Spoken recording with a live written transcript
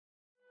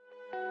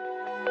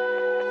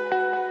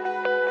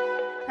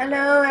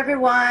Hello,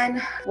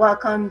 everyone.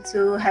 Welcome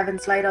to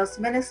Heaven's Lighthouse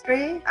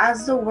Ministry.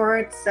 As the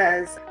word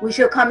says, we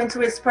shall come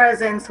into his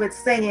presence with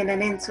singing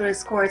and into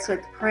his courts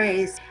with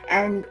praise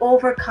and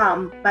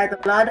overcome by the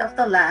blood of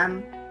the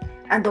Lamb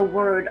and the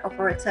word of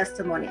our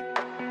testimony.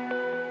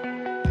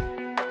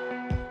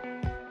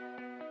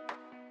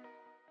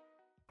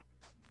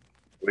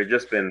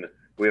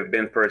 We've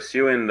been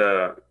pursuing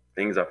the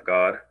things of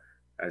God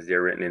as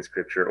they're written in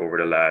Scripture over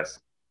the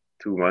last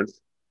 2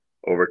 months,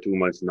 over 2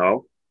 months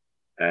now,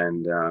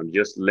 and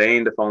just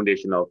laying the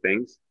foundational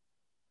things.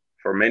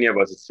 For many of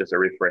us, it's just a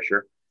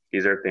refresher.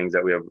 These are things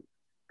that we have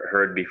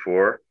heard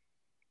before,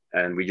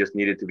 and we just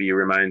needed to be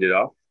reminded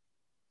of,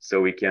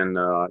 so we can,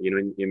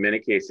 in many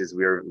cases,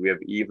 we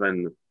have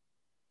even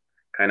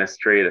kind of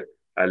strayed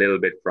a little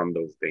bit from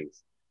those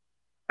things,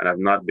 and have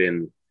not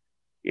been,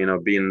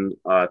 being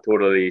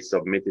totally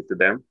submitted to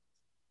them.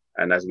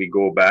 And as we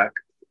go back,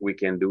 we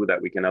can do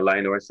that. We can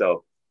align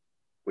ourselves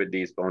with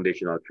these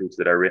foundational truths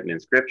that are written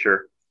in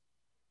Scripture,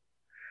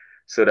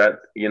 so that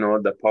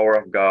the power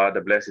of God,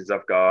 the blessings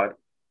of God,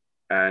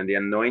 and the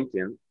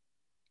anointing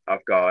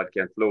of God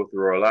can flow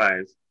through our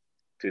lives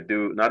to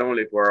do not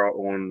only for our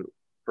own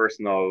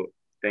personal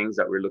things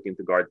that we're looking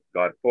to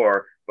God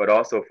for, but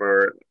also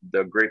for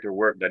the greater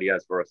work that He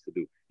has for us to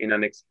do in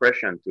an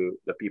expression to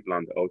the people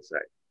on the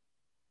outside,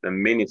 the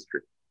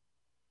ministry.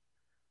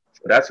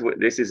 So that's what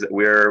this is.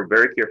 We're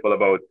very careful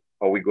about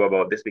how we go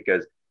about this,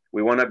 because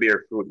we want to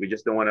bear fruit. We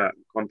just don't want to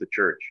come to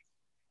church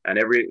and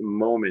every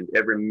moment,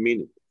 every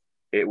minute,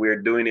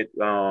 we're doing it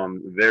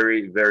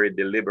very, very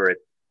deliberate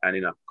and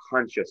in a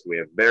conscious way,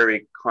 a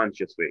very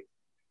conscious way.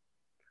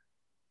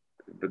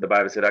 The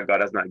Bible said that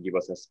God has not given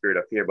us a spirit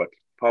of fear, but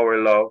power,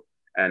 love,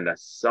 and a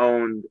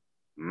sound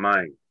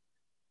mind.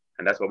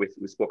 And that's what we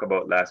spoke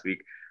about last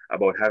week,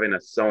 about having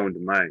a sound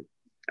mind.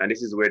 And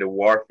this is where the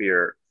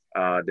warfare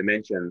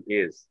dimension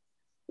is,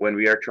 when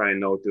we are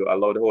trying now to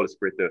allow the Holy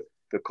Spirit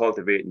to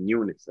cultivate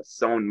newness, a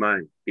sound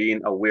mind,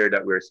 being aware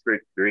that we're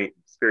spirit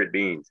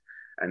beings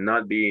and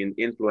not being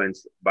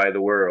influenced by the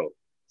world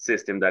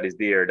system that is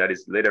there, that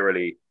is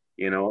literally,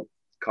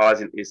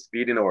 is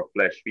feeding our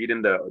flesh,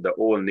 feeding the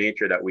old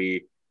nature that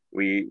we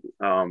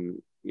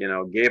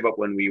gave up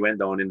when we went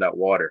down in that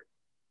water,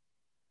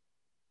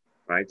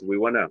 right? So we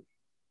want to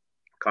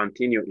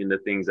continue in the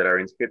things that are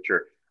in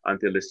Scripture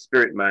until the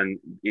spirit man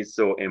is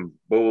so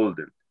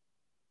emboldened,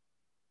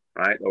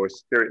 right? Our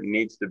spirit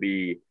needs to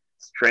be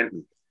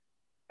strengthened.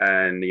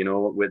 And,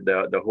 with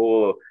the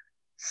whole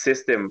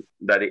system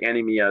that the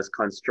enemy has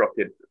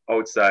constructed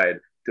outside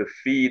to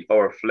feed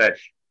our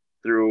flesh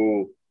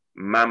through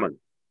mammon,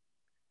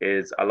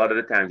 is a lot of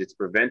the times it's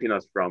preventing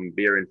us from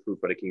bearing fruit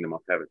for the kingdom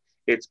of heaven.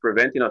 It's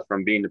preventing us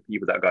from being the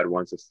people that God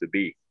wants us to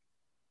be.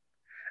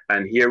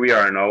 And here we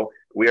are now.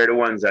 We are the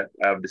ones that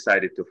have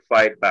decided to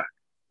fight back,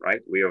 right?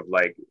 We have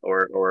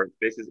our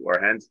faces, our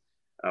hands.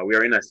 We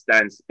are in a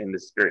stance in the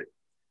spirit,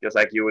 just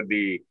like you would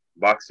be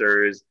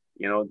boxers.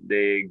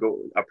 They go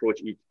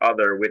approach each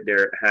other with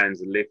their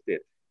hands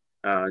lifted,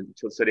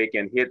 so they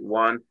can hit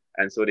one,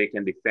 and so they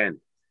can defend,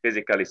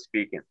 physically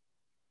speaking.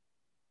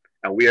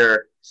 And we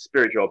are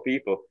spiritual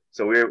people,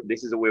 so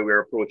this is the way we're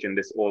approaching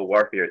this whole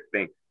warfare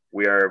thing.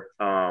 We're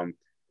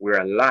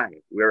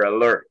alive, we're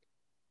alert.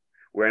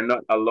 We're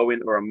not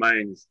allowing our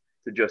minds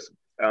to just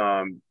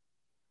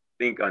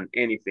think on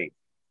anything,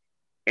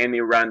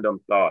 any random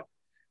thought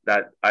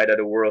that either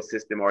the world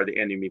system or the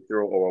enemy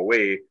throw our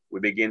way. We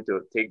begin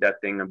to take that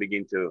thing and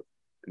begin to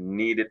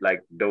knead it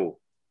like dough,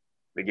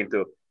 begin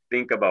to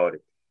think about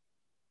it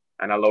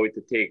and allow it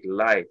to take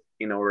life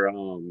in our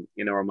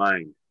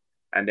mind.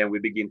 And then we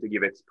begin to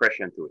give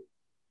expression to it.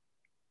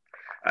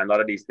 And a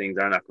lot of these things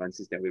are not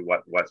consistent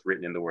with what's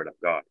written in the Word of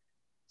God.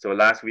 So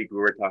last week we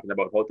were talking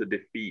about how to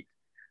defeat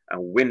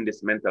and win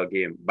this mental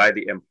game by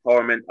the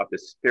empowerment of the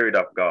Spirit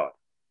of God.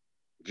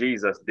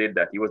 Jesus did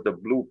that. He was the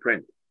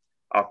blueprint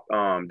of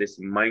this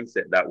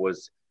mindset that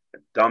was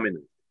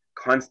dominant,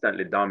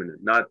 constantly dominant,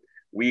 not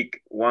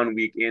one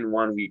week in,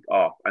 1 week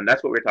off. And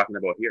that's what we're talking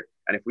about here.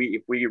 And if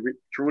we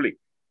truly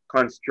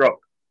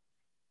construct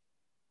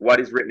what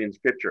is written in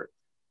Scripture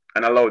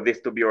and allow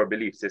this to be our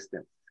belief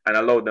system and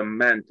allow the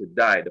man to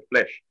die, the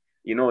flesh,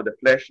 the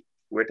flesh,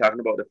 we're talking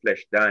about the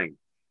flesh dying,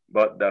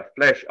 but the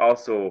flesh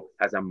also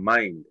has a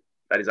mind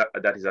that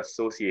is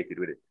associated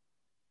with it.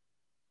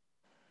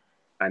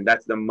 And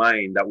that's the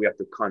mind that we have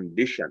to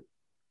condition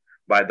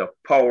by the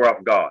power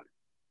of God.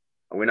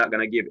 And we're not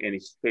going to give any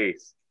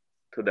space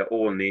to the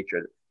old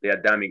nature, the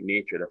Adamic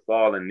nature, the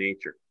fallen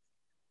nature,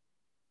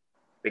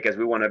 because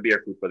we want to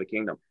bear fruit for the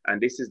kingdom.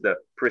 And this is the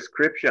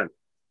prescription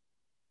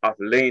of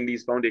laying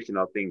these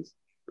foundational things,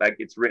 like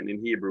it's written in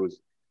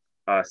Hebrews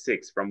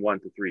 6 from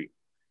 1 to 3.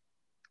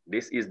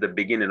 This is the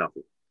beginning of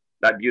it.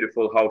 That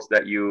beautiful house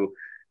that you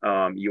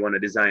want to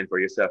design for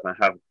yourself and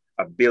have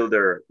a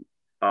builder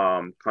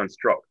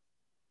construct.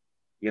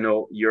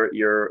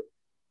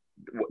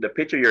 The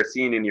picture you're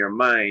seeing in your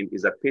mind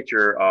is a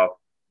picture of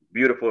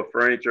beautiful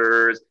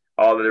furnitures.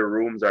 All of the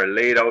rooms are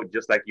laid out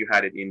just like you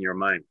had it in your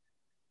mind.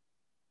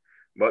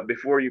 But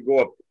before you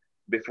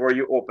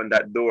open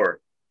that door,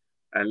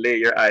 and lay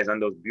your eyes on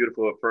those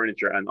beautiful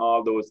furniture and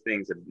all those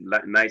things, a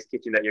nice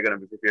kitchen that you're going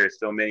to prepare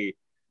so many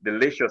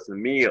delicious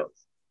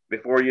meals.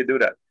 Before you do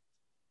that,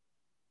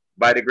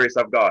 by the grace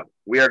of God,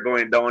 we are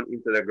going down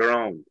into the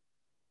ground,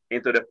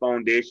 into the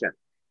foundation.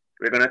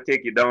 We're going to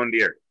take you down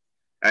there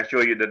and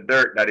show you the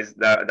dirt that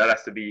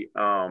has to be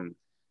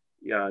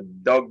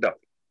dug up,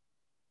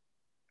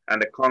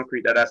 and the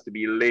concrete that has to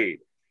be laid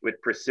with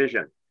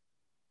precision.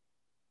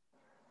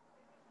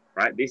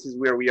 Right? This is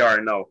where we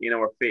are now in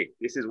our faith.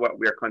 This is what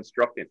we are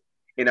constructing.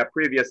 In a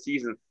previous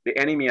season, the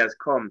enemy has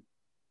come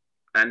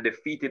and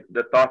defeated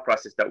the thought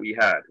process that we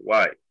had.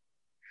 Why?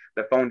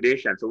 The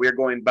foundation. So we're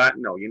going back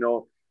now. You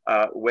know,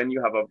 when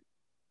you have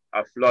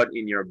a flood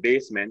in your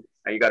basement,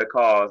 and you got to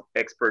call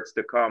experts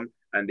to come,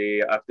 and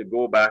they have to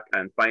go back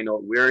and find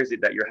out where is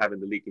it that you're having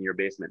the leak in your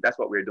basement. That's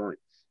what we're doing.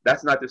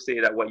 That's not to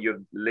say that what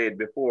you've laid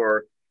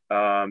before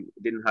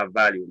didn't have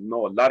value.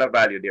 No, a lot of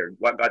value there.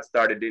 What God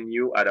started in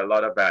you had a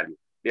lot of value.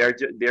 There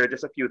are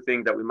just a few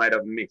things that we might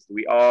have missed.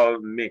 We all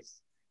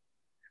miss.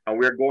 And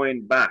we're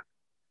going back.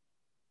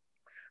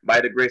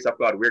 By the grace of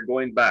God, we're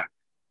going back.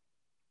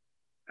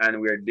 And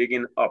we're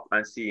digging up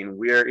and seeing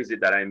where is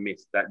it that I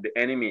missed, that the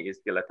enemy is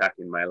still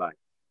attacking my life.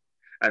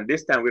 And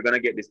this time we're going to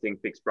get this thing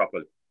fixed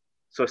properly.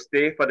 So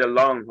stay for the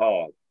long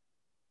haul.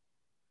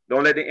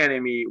 Don't let the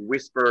enemy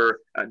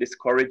whisper and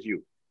discourage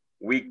you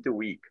week to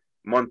week,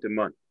 month to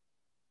month.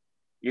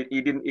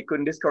 It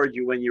couldn't discourage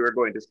you when you were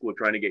going to school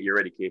trying to get your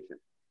education,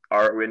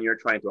 or when you're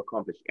trying to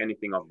accomplish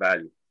anything of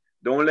value.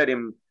 Don't let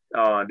him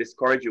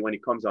discourage you when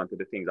it comes on to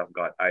the things of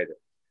God either.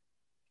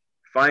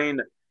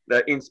 Find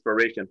the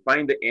inspiration,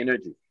 find the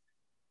energy.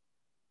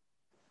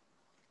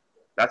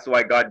 That's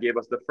why God gave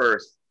us the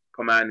first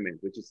commandment,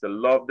 which is to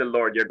love the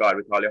Lord your God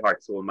with all your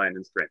heart, soul, mind,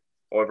 and strength.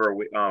 However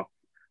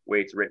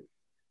way it's written.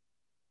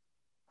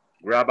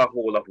 Grab a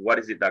hold of what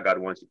is it that God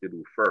wants you to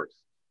do first,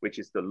 which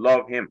is to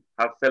love him,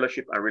 have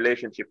fellowship and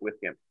relationship with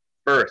him.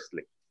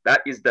 Firstly,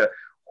 that is the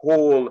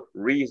whole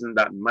reason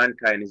that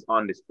mankind is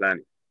on this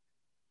planet.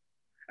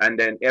 And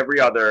then every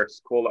other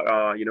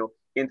scholar,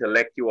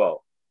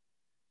 intellectual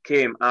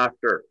came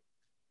after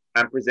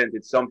and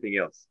presented something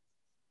else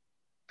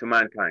to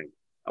mankind.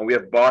 And we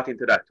have bought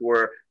into that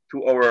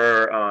to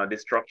our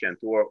destruction,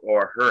 to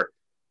our hurt.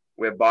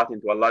 We have bought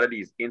into a lot of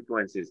these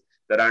influences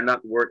that are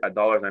not worth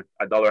 $1.50.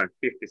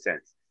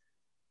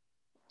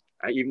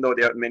 And even though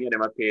many of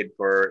them are paid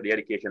for the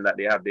education that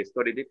they have, they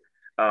studied it,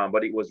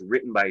 but it was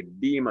written by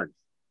demons,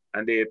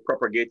 and they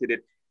propagated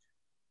it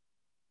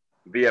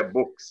via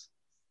books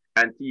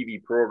and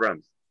TV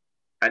programs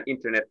and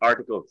internet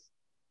articles,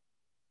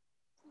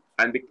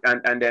 and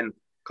then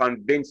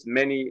convinced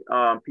many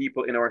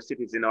people in our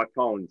cities, in our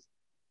towns,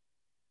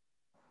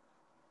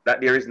 that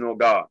there is no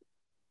God.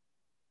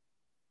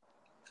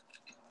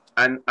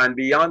 And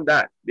beyond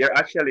that, they're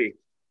actually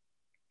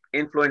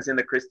influencing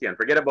the Christian.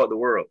 Forget about the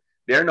world.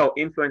 They're now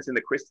influencing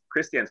the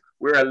Christians.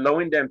 We're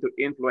allowing them to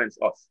influence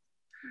us.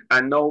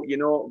 And now,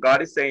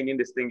 God is saying in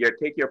this thing here,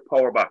 take your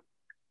power back.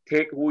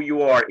 Take who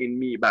you are in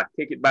me back.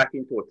 Take it back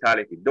in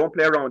totality. Don't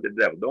play around with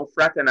the devil. Don't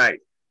fraternize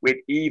with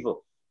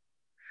evil.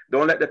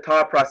 Don't let the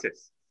thought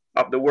process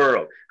of the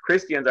world.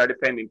 Christians are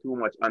depending too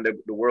much on the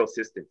world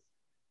system.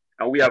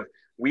 And we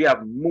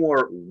have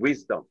more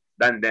wisdom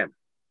than them.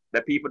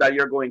 The people that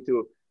you're going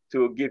to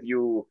give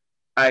you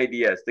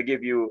ideas, to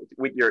give you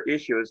with your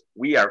issues,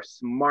 we are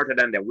smarter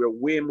than them. We're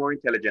way more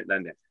intelligent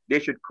than them. They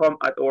should come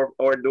at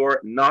our door,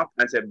 knock,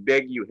 and say,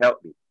 beg you,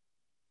 help me.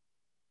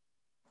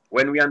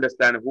 When we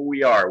understand who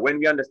we are, when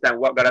we understand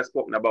what God has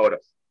spoken about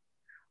us,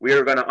 we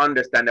are going to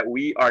understand that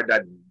we are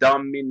the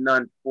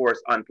dominant force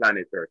on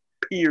planet Earth,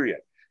 period.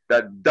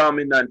 The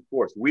dominant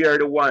force. We are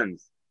the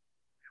ones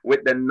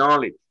with the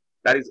knowledge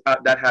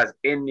that has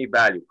any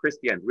value.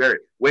 Christians,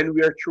 when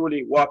we are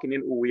truly walking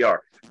in who we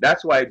are.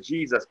 That's why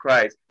Jesus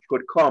Christ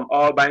could come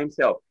all by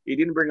himself. He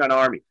didn't bring an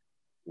army.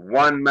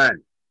 One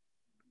man.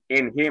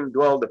 In him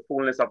dwelled the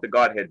fullness of the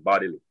Godhead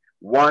bodily.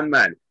 One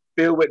man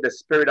filled with the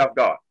Spirit of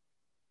God.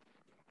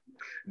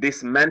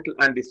 Dismantle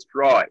and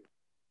destroy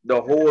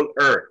the whole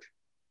earth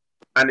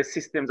and the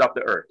systems of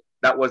the earth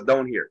that was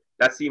down here.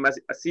 That seemed as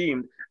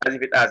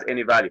if it has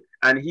any value.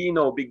 And he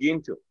now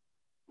begin to.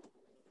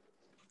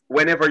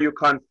 Whenever you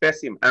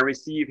confess him and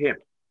receive him,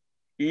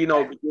 he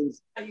now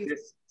begins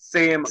this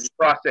same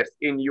process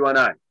in you and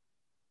I.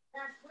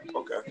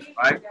 Okay.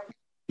 Right?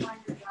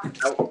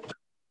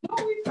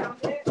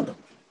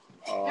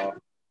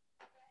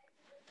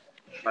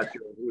 Not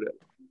sure who that.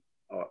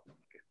 Oh,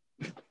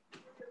 okay.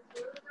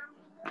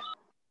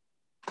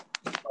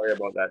 Sorry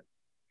about that.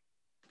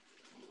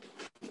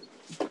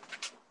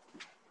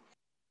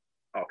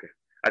 Okay.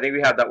 I think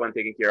we have that one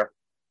taken care of.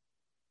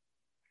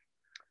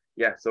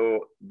 Yeah,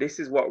 so this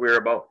is what we're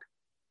about.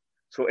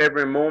 So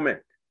every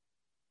moment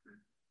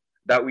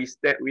that we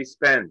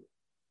spend,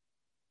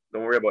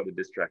 don't worry about the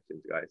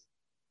distractions, guys.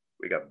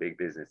 We got big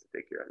business to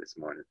take care of this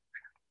morning.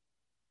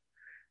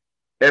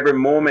 Every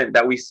moment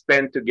that we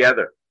spend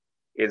together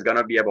is going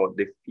to be about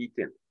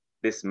defeating,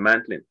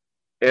 dismantling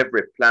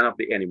every plan of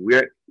the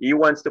enemy. He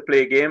wants to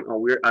play a game,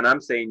 and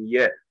I'm saying,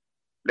 yeah,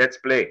 let's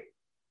play.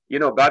 You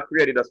know, God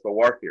created us for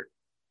warfare.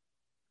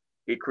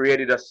 He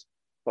created us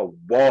for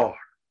war.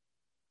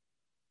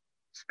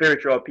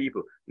 Spiritual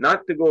people,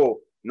 not to go,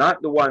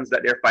 not the ones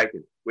that they're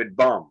fighting with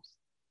bombs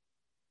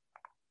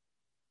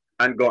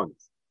and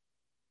guns.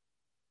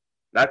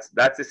 That's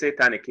the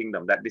satanic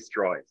kingdom that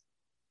destroys.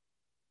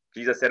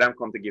 Jesus said, I'm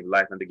come to give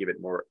life and to give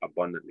it more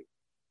abundantly.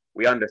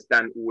 We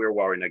understand who we're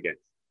warring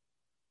against.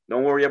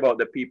 Don't worry about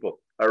the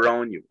people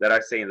around you that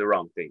are saying the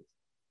wrong things.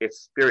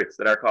 It's spirits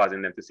that are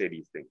causing them to say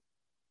these things.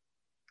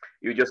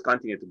 You just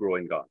continue to grow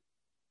in God.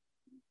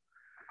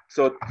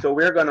 So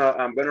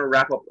I'm gonna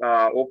wrap up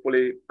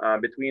hopefully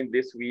between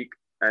this week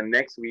and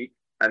next week,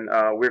 and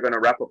we're gonna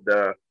wrap up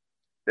the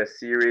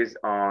series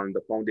on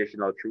the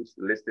foundational truths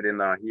listed in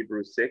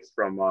Hebrews 6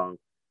 from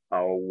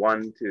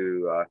 1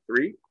 to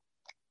 3.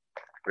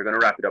 We're gonna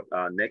wrap it up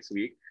next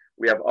week.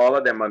 We have all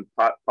of them on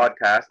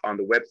podcast on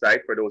the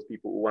website for those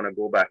people who want to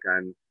go back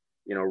and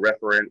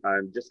refer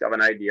and just have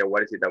an idea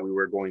what is it that we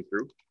were going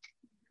through.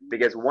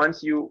 Because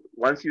once you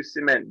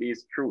cement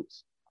these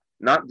truths,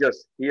 not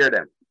just hear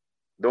them.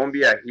 Don't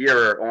be a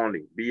hearer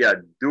only. Be a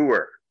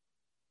doer.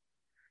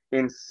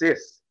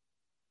 Insist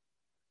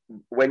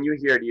when you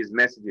hear these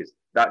messages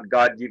that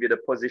God give you the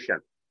position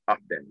of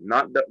them.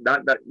 Not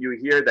that you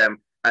hear them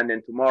and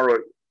then tomorrow,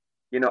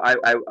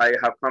 I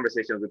have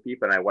conversations with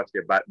people and I watch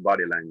their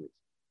body language.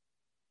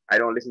 I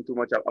don't listen too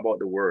much about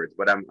the words,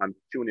 but I'm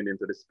tuning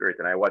into the spirit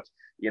and I watch.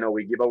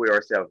 We give away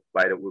ourselves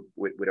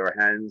with our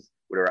hands,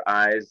 with our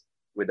eyes,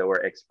 with our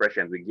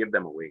expressions. We give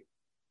them away,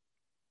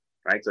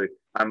 right? So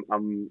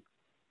I'm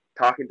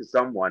talking to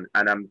someone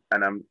and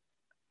I'm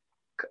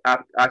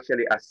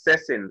actually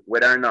assessing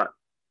whether or not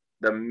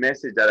the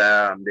message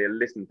that they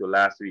listened to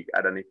last week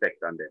had an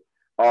effect on them.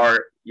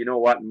 Or you know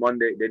what,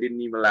 Monday they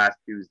didn't even last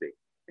Tuesday.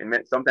 And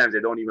sometimes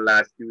they don't even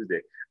last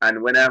Tuesday.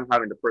 And when I'm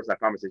having the personal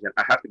conversation,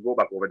 I have to go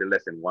back over the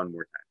lesson one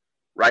more time,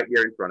 right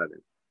here in front of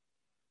them.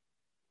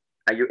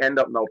 And you end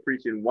up now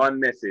preaching one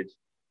message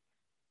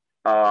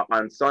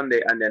on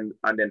Sunday and then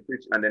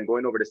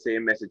going over the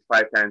same message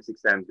 5 times,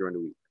 6 times during the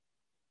week.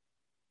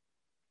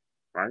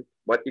 Right?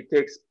 But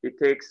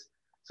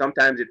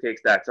sometimes it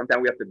takes that.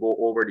 Sometimes we have to go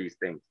over these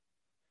things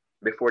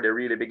before they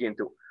really begin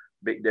to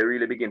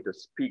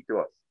speak to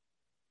us.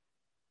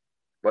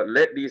 But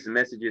let these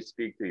messages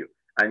speak to you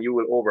and you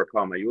will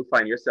overcome and you'll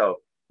find yourself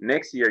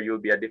next year, you'll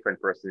be a different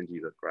person in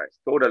Jesus Christ.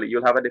 Totally.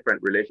 You'll have a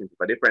different relationship,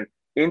 a different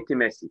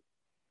intimacy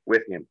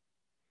with him.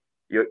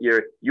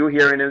 You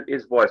hearing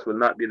his voice will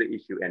not be the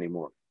issue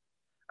anymore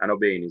and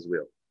obeying his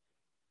will.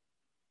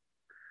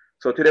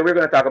 So today we're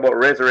going to talk about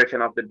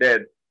resurrection of the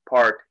dead,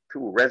 part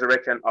 2,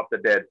 resurrection of the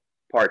dead,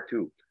 part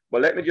 2.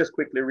 But let me just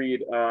quickly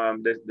read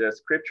the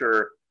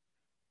scripture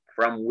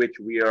from which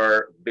we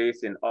are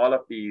basing all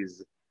of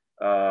these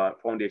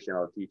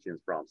foundational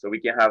teachings from. So we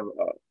can have,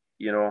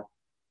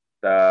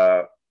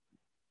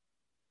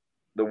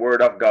 the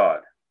word of God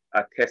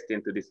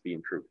attesting to this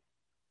being true.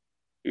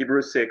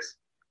 Hebrews 6,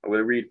 I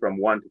will read from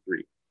 1 to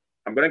 3.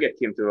 I'm going to get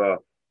Kim to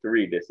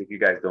read this if you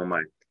guys don't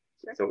mind.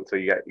 Sure. So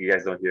you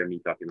guys don't hear me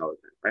talking all the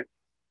time, right?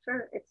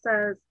 Sure. It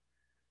says,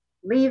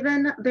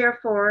 leaving,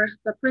 therefore,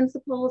 the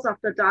principles of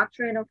the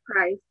doctrine of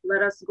Christ,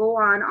 let us go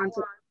on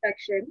unto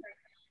perfection,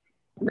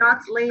 not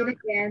laying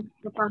again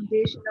the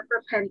foundation of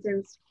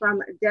repentance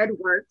from dead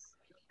works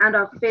and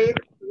of faith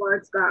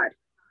towards God,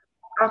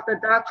 of the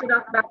doctrine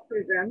of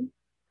baptism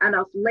and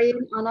of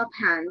laying on of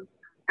hands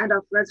and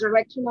of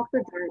resurrection of the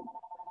dead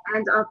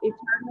and of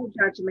eternal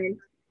judgment.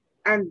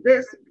 And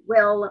this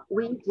will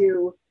we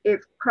do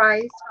if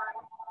Christ.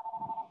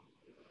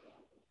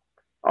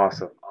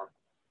 Awesome.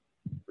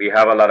 We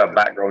have a lot of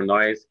background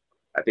noise.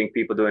 I think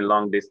people doing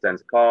long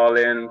distance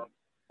calling,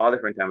 all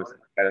different kinds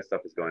of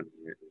stuff is going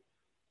on.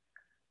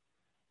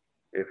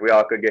 If we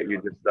all could get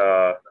you just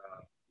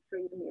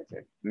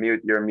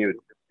mute your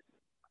mute.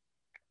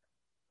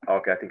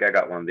 Okay, I think I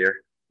got one there.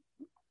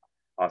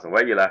 Awesome.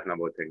 Why are you laughing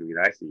about,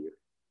 Teglina? I see you.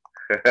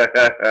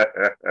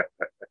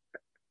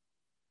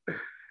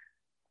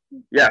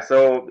 Yeah,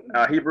 so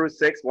Hebrews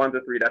 6, 1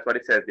 to 3, that's what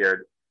it says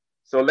there.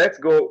 So let's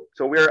go.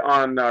 So we're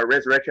on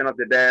Resurrection of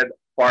the Dead,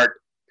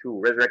 part 2.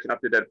 Resurrection of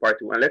the Dead, part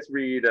 2. And let's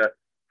read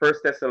 1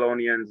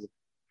 Thessalonians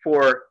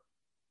 4,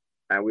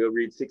 and we'll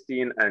read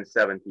 16 and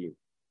 17.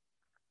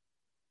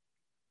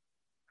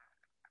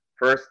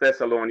 1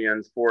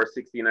 Thessalonians 4,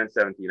 16 and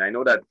 17. I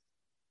know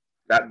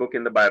that book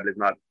in the Bible is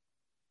not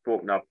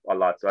spoken of a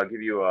lot, so I'll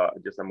give you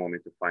just a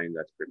moment to find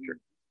that scripture.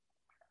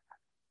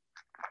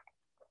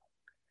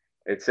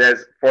 It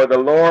says, for the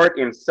Lord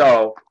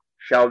himself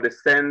shall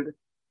descend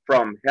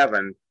from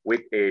heaven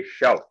with a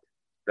shout.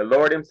 The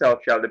Lord himself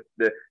shall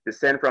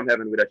descend from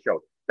heaven with a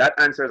shout. That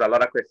answers a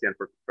lot of questions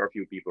for a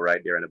few people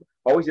right there.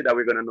 How is it that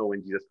we're going to know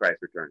when Jesus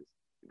Christ returns?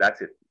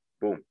 That's it.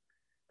 Boom.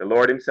 The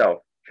Lord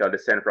himself shall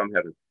descend from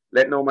heaven.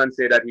 Let no man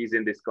say that he's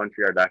in this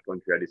country or that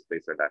country or this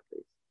place or that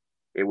place.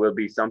 It will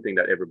be something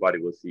that everybody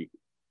will see.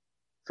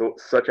 So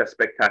such a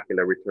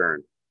spectacular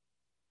return,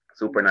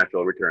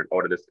 supernatural return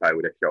out of the sky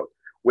with a shout,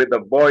 with the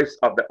voice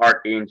of the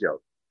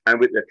archangel and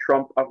with the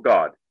trump of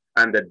God,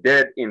 and the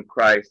dead in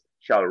Christ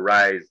shall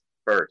rise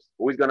first.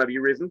 Who is going to be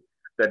risen?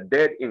 The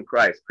dead in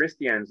Christ.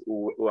 Christians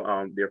who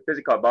their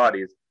physical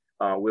bodies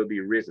will be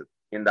risen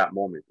in that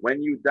moment.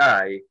 When you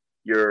die,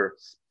 your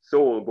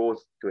soul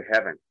goes to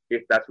heaven,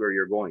 if that's where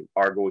you're going,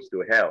 or goes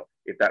to hell,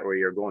 if that's where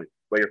you're going.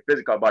 But your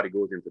physical body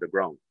goes into the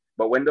ground.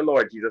 But when the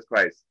Lord Jesus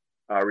Christ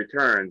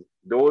returns,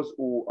 those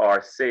who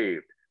are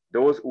saved,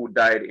 those who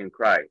died in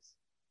Christ,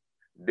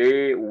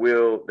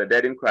 the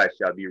dead in Christ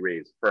shall be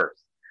raised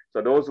first.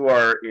 So those who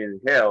are in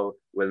hell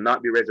will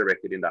not be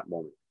resurrected in that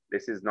moment.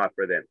 This is not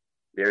for them.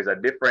 There's a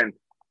different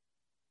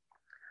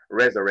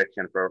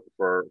resurrection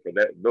for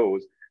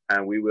those,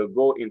 and we will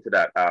go into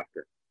that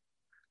after.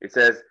 It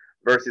says,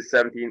 verses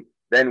 17,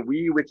 then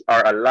we which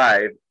are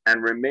alive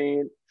and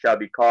remain shall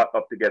be caught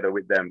up together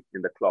with them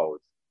in the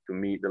clouds to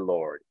meet the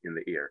Lord in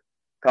the air.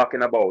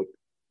 Talking about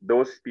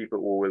those people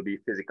who will be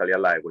physically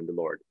alive when the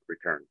Lord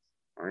returns.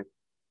 Right?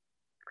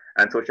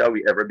 And so shall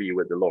we ever be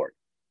with the Lord.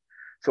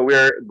 So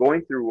we're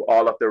going through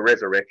all of the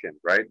resurrection,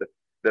 right?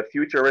 The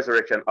future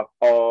resurrection of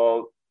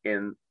all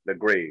in the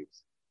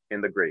graves,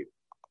 in the grave.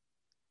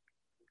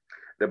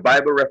 The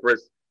Bible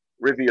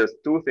reveals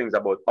two things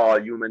about all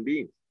human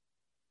beings.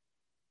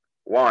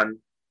 One,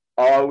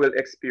 all will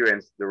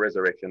experience the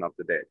resurrection of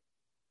the dead.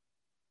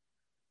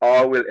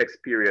 All will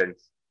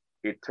experience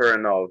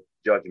eternal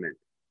judgment.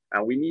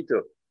 And we need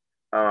to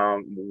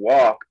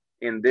walk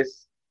in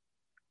this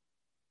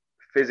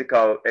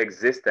physical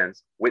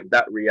existence with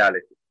that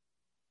reality.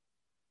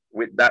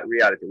 With that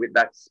reality, with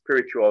that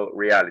spiritual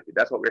reality.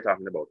 That's what we're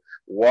talking about.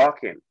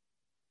 Walking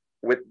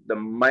with the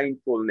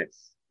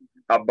mindfulness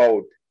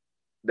about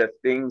the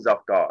things of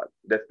God,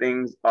 the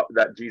things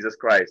that Jesus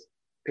Christ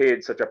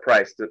paid such a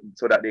price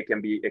so that they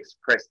can be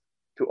expressed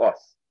to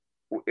us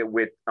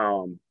with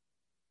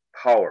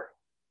power.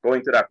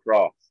 Going to that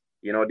cross.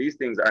 You know, these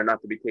things are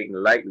not to be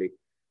taken lightly.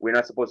 We're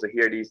not supposed to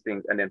hear these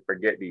things and then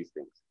forget these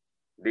things.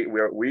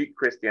 We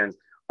Christians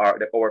our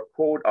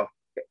code of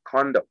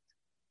conduct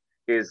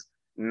is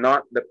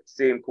not the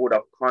same code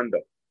of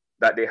conduct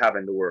that they have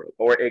in the world.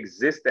 Our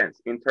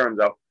existence in terms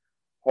of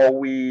what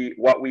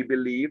we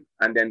believe,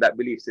 and then that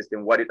belief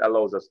system, what it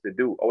allows us to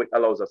do, how it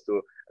allows us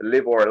to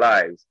live our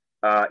lives,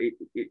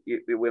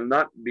 it will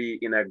not be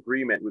in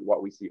agreement with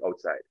what we see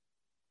outside.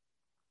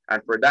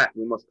 And for that,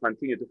 we must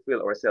continue to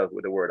fill ourselves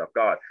with the word of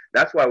God.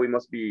 That's why we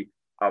must be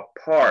a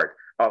part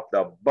of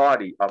the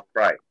body of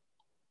Christ.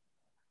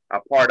 A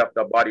part of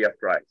the body of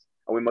Christ.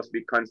 And we must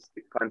be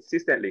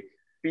consistently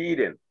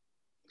feeding.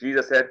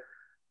 Jesus said,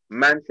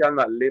 man shall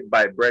not live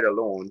by bread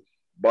alone,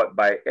 but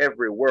by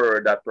every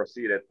word that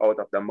proceedeth out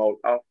of the mouth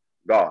of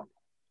God.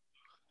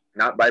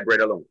 Not by bread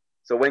alone.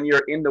 So when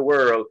you're in the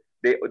world,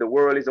 the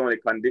world is only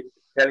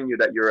telling you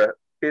that you're a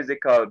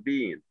physical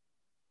being.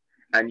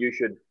 And you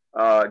should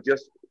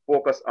just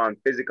focus on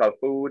physical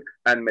food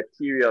and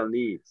material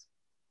needs.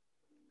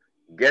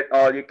 Get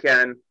all you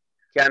can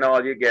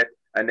all you get,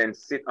 and then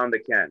sit on the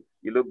can.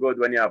 You look good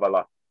when you have a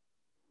lot.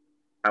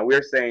 And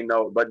we're saying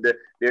no, but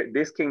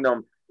this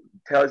kingdom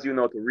tells you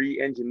now to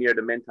re-engineer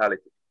the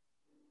mentality.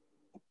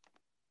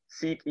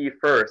 Seek ye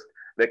first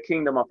the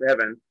kingdom of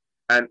heaven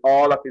and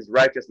all of his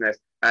righteousness,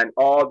 and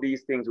all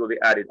these things will be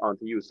added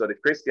unto you. So the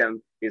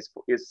Christian is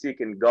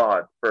seeking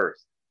God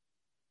first.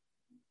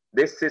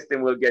 This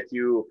system will get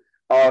you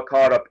all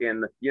caught up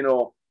in, you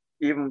know,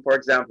 even for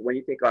example, when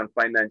you take on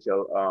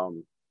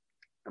financial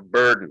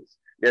burdens,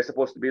 they're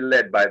supposed to be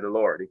led by the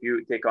Lord. If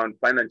you take on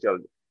financial,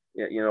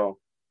 you know,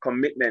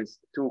 commitments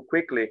too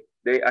quickly,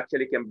 they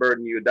actually can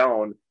burden you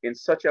down in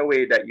such a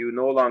way that you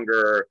no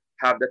longer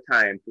have the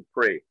time to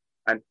pray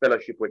and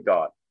fellowship with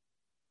God,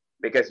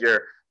 because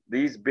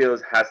these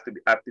bills have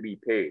to be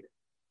paid.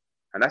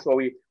 And that's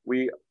why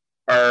we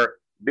are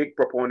big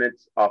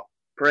proponents of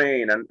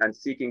praying and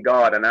seeking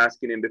God and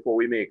asking him before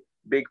we make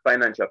big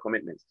financial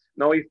commitments.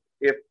 Now,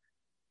 if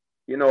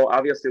you know,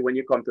 obviously when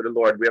you come to the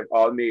Lord, we have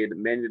all made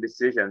many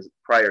decisions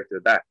prior to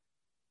that.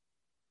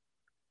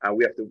 And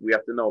we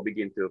have to now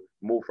begin to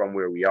move from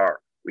where we are.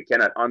 We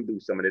cannot undo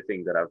some of the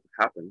things that have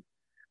happened.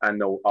 And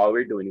now all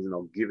we're doing is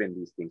now giving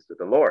these things to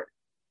the Lord.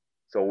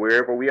 So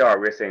wherever we are,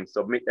 we're saying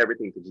submit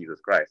everything to Jesus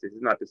Christ. This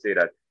is not to say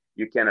that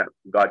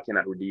God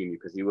cannot redeem you,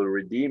 because he will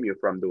redeem you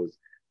from those,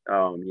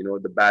 you know,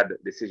 the bad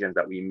decisions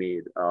that we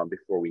made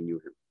before we knew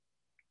him.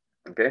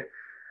 Okay.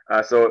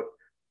 So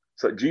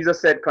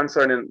Jesus said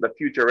concerning the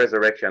future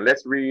resurrection,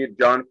 let's read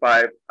John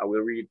 5. I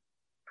will read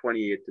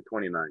 28 to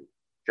 29.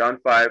 John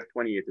 5,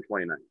 28 to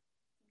 29.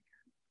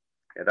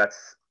 Yeah,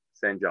 that's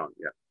St. John.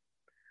 Yeah.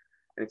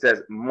 And it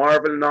says,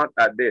 marvel not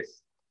at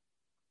this,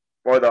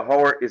 for the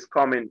hour is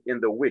coming in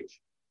the which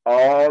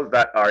all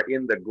that are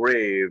in the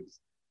graves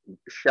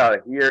shall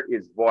hear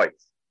his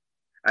voice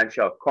and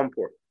shall come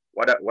forth.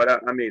 What an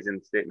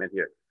amazing statement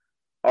here.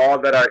 All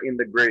that are in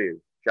the grave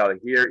shall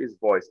hear his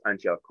voice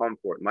and shall come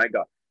forth. My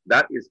God,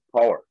 that is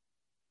power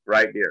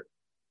right there.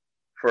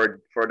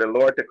 For the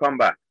Lord to come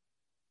back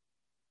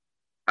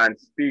and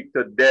speak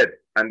to dead,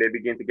 and they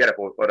begin to get up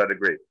out of the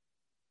grave.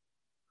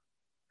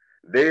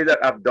 They that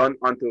have done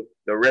unto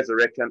the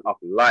resurrection of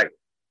life,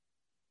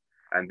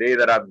 and they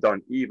that have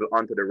done evil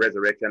unto the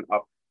resurrection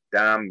of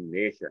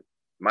damnation.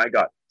 My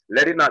God.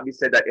 Let it not be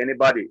said that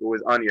anybody who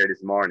is on here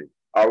this morning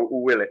or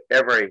who will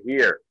ever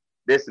hear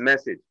this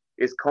message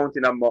is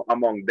counting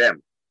among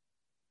them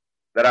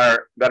that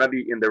are going to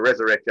be in the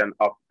resurrection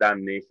of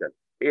damnation.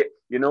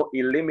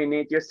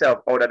 Eliminate yourself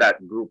out of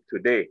that group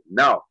today.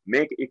 Now,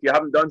 if you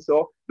haven't done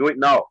so, do it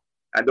now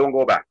and don't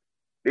go back.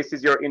 This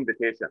is your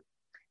invitation.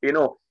 You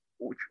know,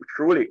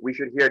 truly, we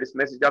should hear this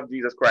message of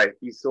Jesus Christ.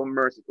 He's so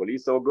merciful.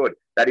 He's so good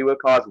that he will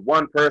cause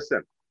one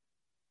person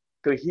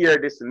to hear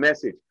this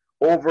message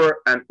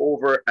over and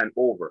over and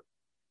over.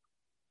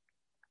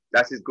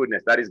 That's his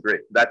goodness. That is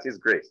great. That's his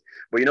grace.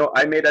 But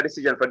I made a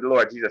decision for the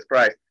Lord Jesus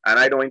Christ, and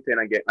I don't intend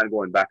on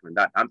going back on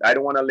that. I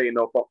don't want to lay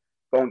no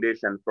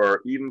foundation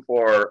for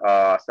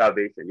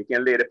salvation. You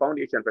can lay the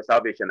foundation for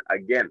salvation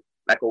again,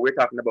 like what we're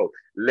talking about,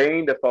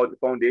 laying the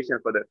foundation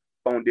for the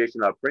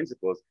foundational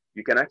principles.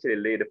 You can actually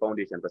lay the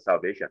foundation for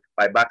salvation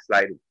by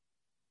backsliding.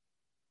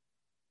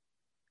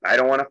 I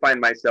don't want to find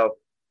myself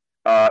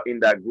in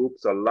that group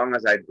so long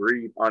as I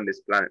breathe on this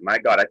planet. My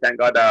God, I thank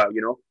God,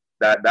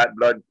 that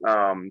blood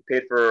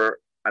paid for,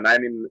 and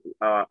I'm in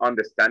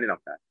understanding of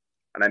that.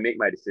 And I make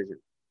my decision.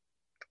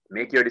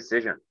 Make your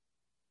decision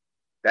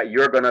that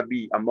you're going to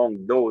be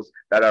among those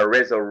that are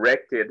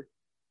resurrected,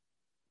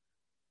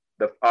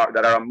 that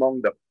are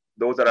among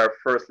those that are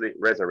firstly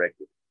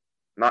resurrected,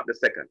 not the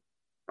second.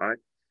 All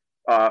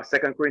right.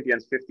 2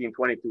 Corinthians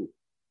 15:22.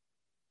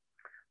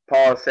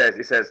 Paul says,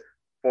 he says,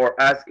 for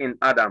as in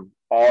Adam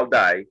all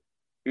die,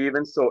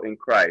 even so in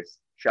Christ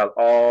shall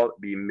all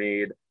be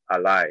made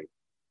alive.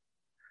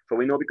 So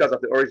we know because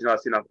of the original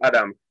sin of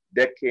Adam,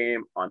 death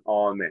came on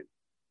all men.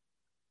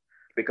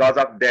 Because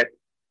of death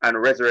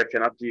and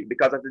resurrection of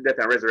because of the death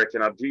and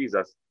resurrection of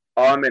Jesus,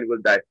 all men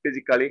will die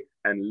physically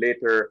and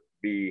later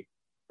be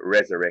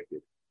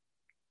resurrected.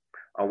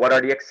 And what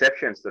are the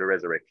exceptions to the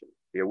resurrection?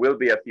 There will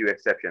be a few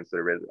exceptions to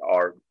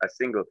or a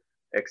single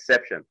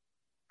exception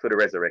to the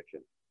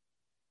resurrection.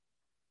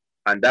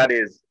 And that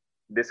is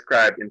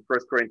described in 1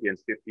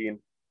 Corinthians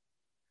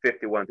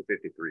 15:51 to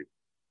 53.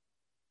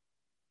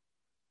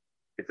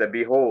 It's a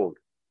behold.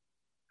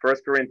 1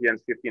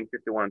 Corinthians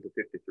 15:51 to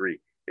 53.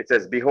 It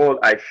says, behold,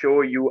 I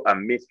show you a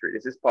mystery.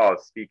 This is Paul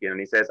speaking, and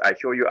he says, I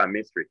show you a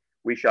mystery.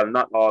 We shall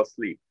not all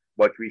sleep,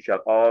 but we shall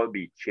all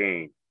be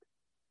changed.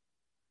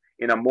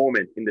 In a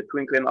moment, in the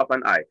twinkling of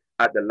an eye,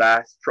 at the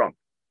last trump.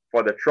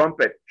 For the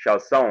trumpet shall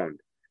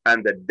sound,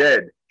 and the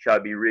dead shall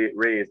be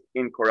raised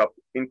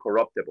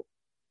incorruptible,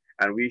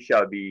 and we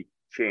shall be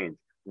changed.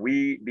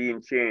 We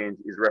being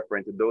changed is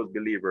referring to those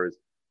believers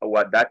who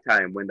at that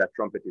time when that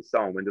trumpet is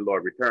sound, when the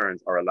Lord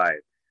returns, are alive.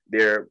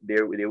 They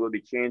will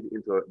be changed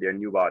into their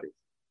new bodies.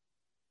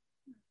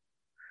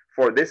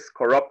 For this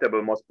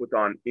corruptible must put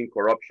on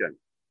incorruption,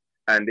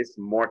 and this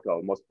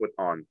mortal must put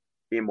on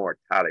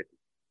immortality.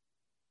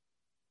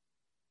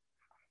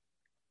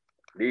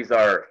 These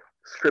are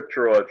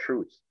scriptural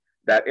truths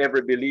that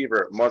every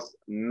believer must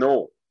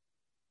know.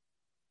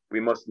 We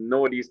must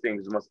know these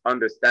things. We must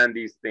understand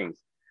these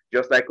things.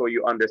 Just like how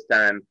you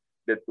understand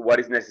that what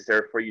is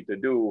necessary for you to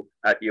do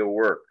at your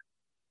work.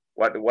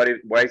 Why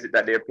is it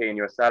that they're paying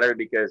your salary?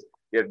 Because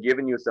they've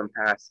given you some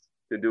tasks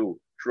to do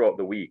throughout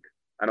the week.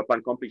 And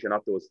upon completion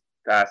of those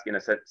tasks in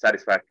a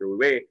satisfactory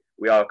way,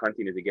 we all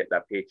continue to get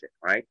that paycheck,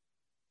 right?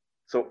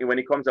 So when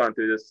it comes down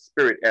to the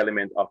spirit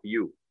element of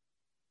you,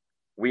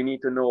 we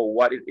need to know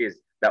what it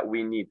is that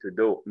we need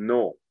to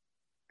know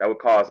that will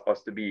cause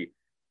us to be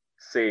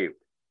saved.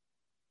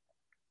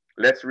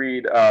 Let's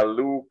read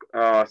Luke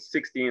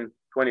 16:22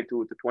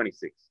 to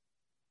 26.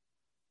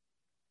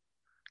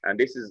 And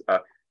this is,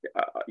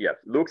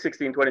 Luke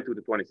 16:22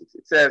 to 26.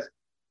 It says,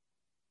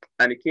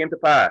 and it came to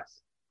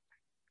pass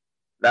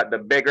that the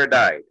beggar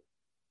died.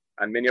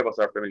 And many of us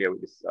are familiar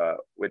with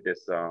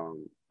this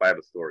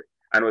Bible story.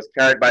 And was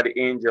carried by the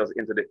angels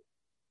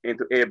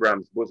into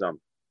Abraham's bosom.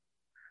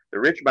 The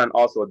rich man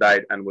also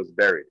died and was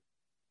buried.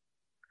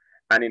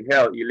 And in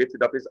hell he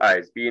lifted up his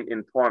eyes, being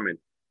in torment,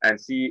 and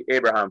see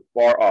Abraham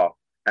far off,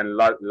 and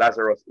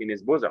Lazarus in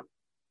his bosom.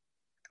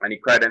 And he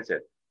cried and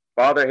said,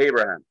 Father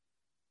Abraham,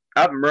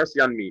 have mercy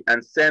on me,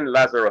 and send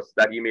Lazarus,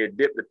 that he may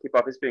dip the tip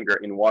of his finger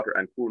in water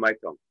and cool my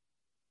tongue,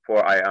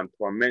 for I am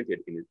tormented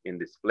in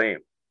this flame.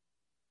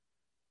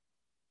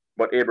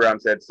 But Abraham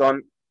said,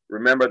 Son,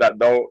 remember that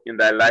thou in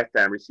thy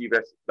lifetime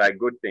receivest thy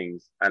good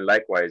things, and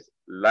likewise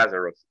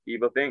Lazarus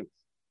evil things.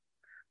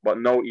 But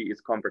now he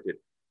is comforted,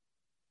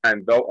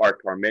 and thou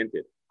art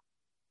tormented.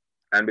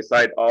 And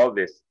beside all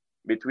this,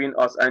 between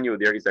us and you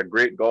there is a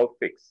great gulf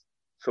fixed,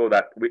 so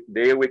that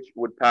they which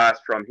would pass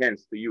from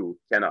hence to you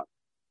cannot,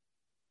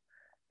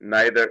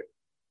 neither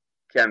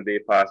can they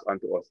pass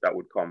unto us that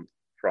would come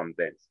from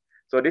thence.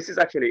 So this is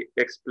actually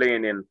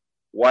explaining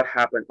what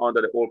happened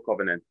under the old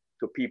covenant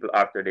to people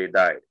after they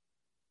died.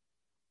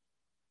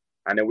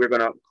 And then we're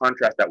going to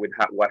contrast that with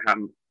what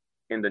happened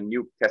in the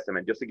New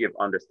Testament, just to give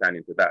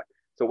understanding to that.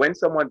 So when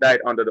someone died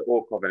under the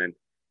old covenant,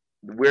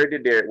 where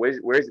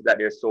is it that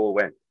their soul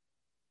went?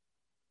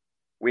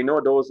 We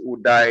know those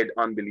who died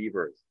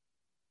unbelievers,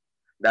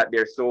 that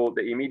their soul,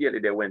 immediately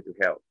they went to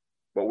hell.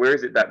 But where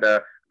is it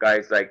that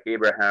Guys like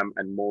Abraham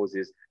and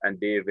Moses and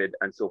David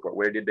and so forth.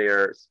 Where did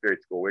their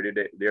spirits go? Where did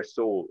their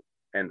soul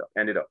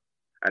ended up?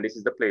 And this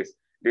is the place.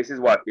 This is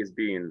what is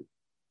being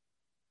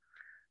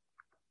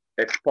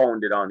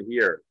expounded on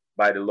here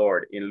by the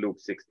Lord in Luke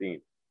 16,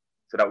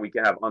 so that we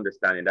can have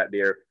understanding that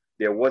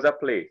there was a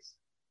place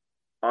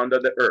under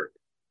the earth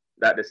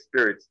that the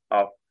spirits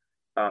of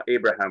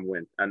Abraham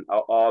went, and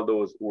all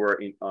those who were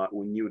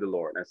who knew the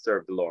Lord and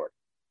served the Lord.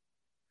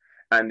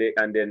 And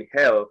then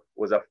hell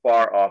was a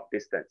far off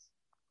distance.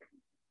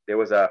 There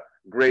was a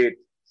great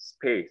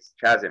space,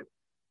 chasm,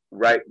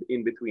 right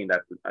in between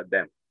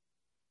them.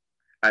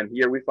 And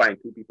here we find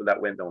two people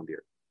that went down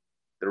there,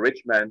 the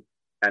rich man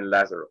and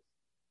Lazarus.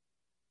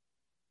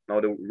 Now,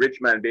 the rich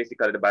man,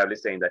 basically, the Bible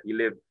is saying that he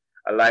lived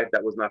a life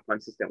that was not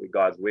consistent with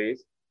God's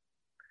ways,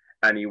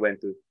 and he went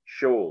to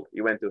Sheol,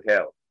 he went to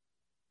hell.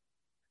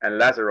 And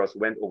Lazarus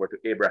went over to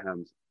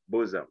Abraham's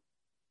bosom.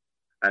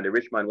 And the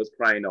rich man was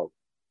crying out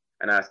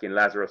and asking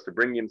Lazarus to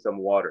bring him some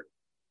water.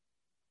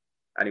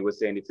 And he was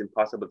saying it's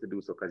impossible to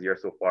do so because you're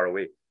so far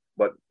away.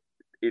 But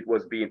it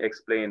was being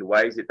explained,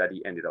 why is it that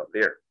he ended up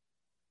there?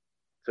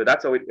 So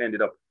that's how it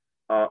ended up,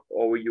 how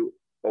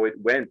it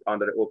went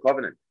under the old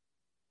covenant.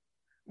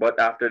 But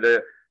after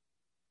the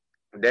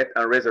death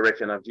and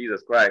resurrection of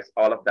Jesus Christ,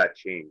 all of that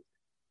changed.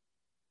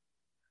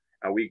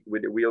 And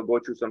we'll go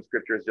through some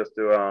scriptures just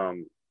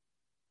to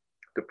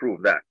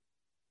prove that.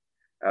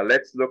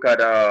 Let's look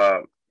at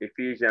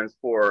Ephesians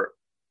 4,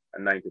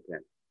 9 to 10.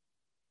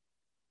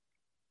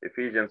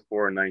 Ephesians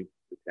 4, 9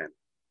 to 10.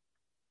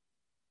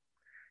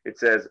 It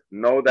says,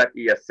 "Know that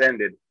he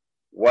ascended,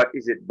 what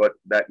is it but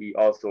that he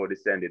also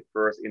descended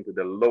first into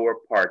the lower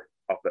part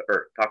of the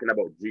earth?" Talking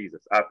about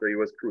Jesus after he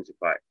was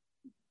crucified.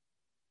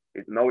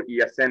 Now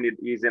he ascended,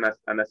 he's in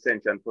an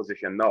ascension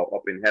position now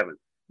up in heaven.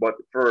 But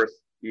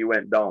first he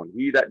went down.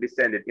 He that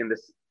descended in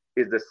this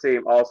is the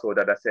same also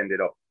that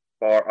ascended up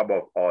far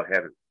above all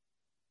heaven,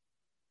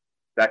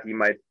 that he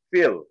might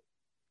fill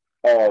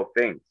all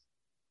things.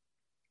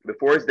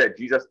 Before his death,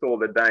 Jesus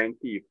told the dying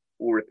thief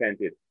who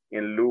repented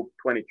in Luke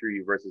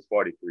 23, verses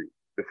 43.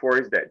 Before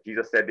his death,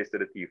 Jesus said this to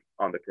the thief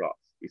on the cross.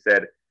 He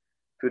said,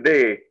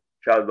 "Today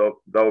shalt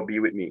thou be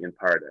with me in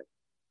paradise.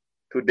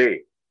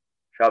 Today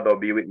shalt thou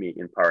be with me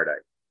in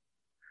paradise."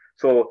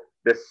 So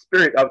the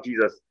Spirit of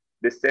Jesus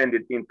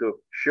descended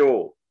into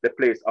Sheol, the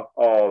place of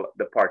all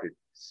departed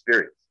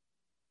spirits.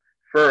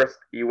 First,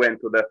 he went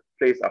to the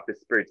place of the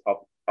spirits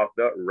of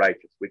the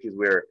righteous, which is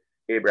where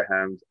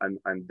Abraham's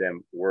and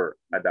them were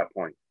at that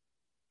point.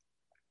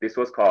 This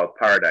was called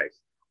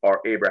paradise,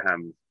 or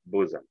Abraham's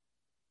bosom.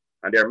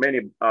 And there are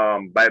many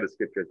Bible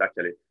scriptures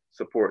actually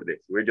support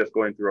this. We're just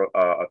going through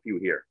a few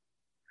here.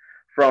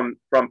 From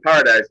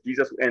paradise,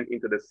 Jesus went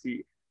into the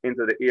sea,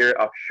 into the area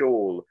of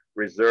Sheol,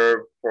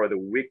 reserved for the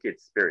wicked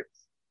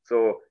spirits.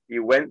 So he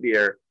went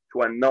there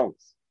to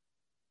announce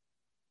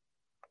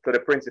to the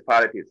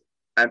principalities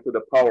and to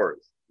the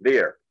powers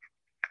there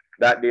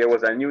that there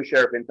was a new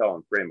sheriff in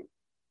town, Freeman,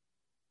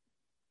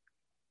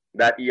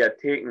 that he had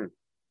taken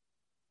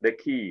the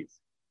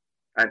keys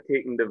and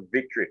taken the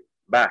victory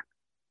back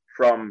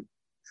from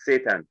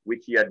Satan,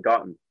 which he had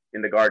gotten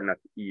in the Garden of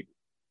Eden.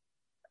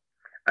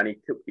 And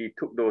he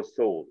took those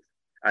souls,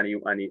 and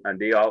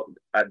they all,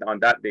 on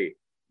that day,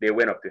 they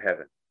went up to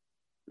heaven.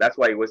 That's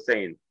why he was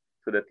saying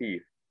to the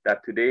thief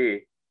that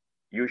today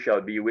you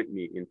shall be with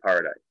me in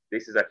paradise.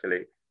 This is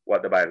actually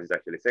what the Bible is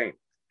actually saying.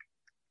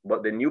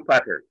 But the new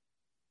pattern,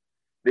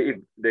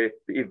 the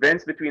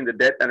events between the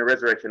death and the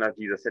resurrection of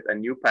Jesus set a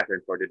new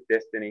pattern for the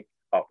destiny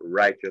of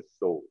righteous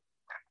souls.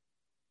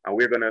 And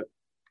we're going to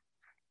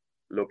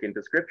look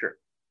into scripture,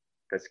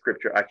 because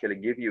scripture actually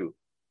give you,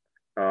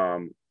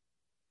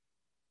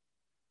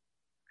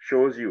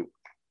 shows you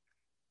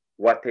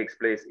what takes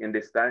place in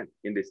this time,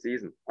 in this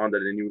season, under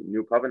the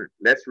new covenant.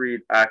 Let's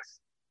read Acts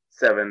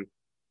 7,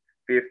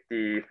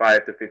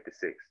 55 to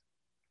 56.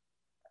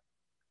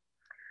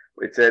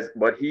 It says,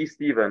 "But he,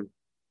 Stephen,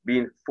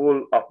 being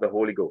full of the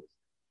Holy Ghost,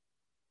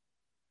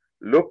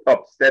 looked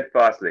up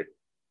steadfastly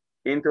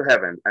into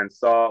heaven and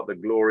saw the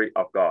glory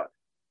of God,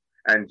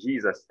 and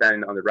Jesus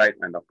standing on the right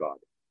hand of God,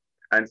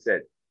 and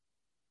said,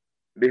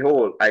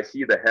 Behold, I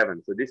see the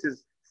heavens." So this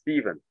is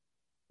Stephen,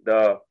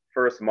 the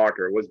first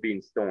martyr, was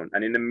being stoned.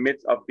 And in the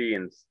midst of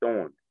being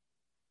stoned,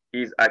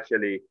 he's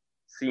actually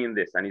seeing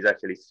this, and he's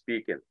actually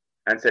speaking,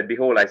 and said,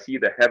 "Behold, I see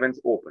the heavens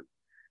open,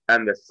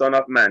 and the Son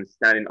of Man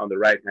standing on the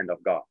right hand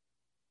of God."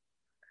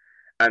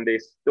 And they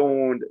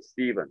stoned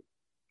Stephen,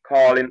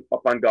 calling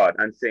upon God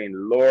and saying,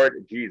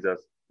 "Lord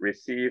Jesus,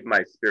 receive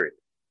my spirit."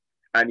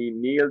 And he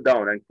kneeled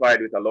down and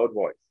cried with a loud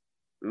voice,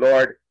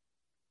 "Lord,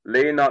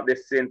 lay not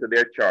this sin to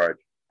their charge."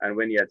 And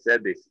when he had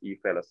said this, he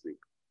fell asleep.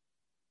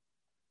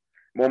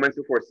 Moments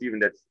before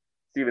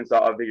Stephen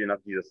saw a vision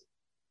of Jesus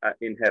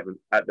in heaven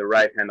at the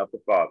right hand of the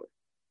Father,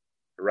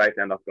 the right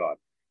hand of God.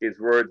 His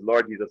words,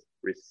 "Lord Jesus,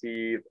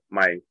 receive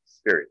my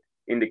spirit,"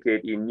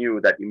 indicate he knew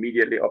that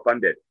immediately upon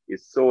death,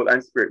 his soul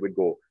and spirit would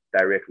go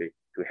directly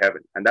to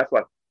heaven. And that's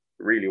what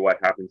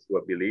happens to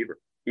a believer.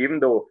 Even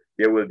though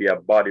there will be a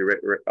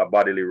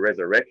bodily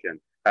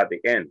resurrection at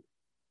the end,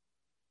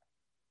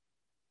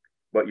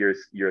 but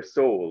your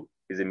soul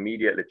is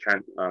immediately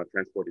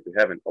transported to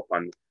heaven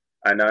upon.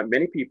 And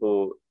many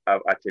people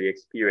have actually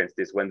experienced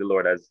this when the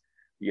Lord has,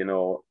 you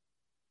know,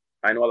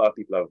 I know a lot of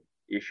people have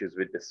issues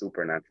with the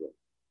supernatural,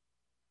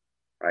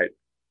 right?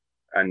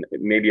 And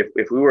maybe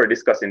if we were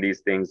discussing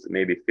these things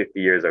maybe 50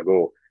 years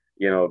ago,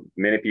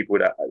 many people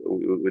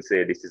would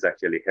say this is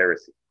actually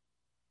heresy,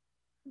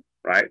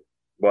 right?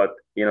 But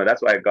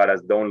that's why God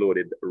has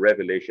downloaded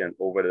revelation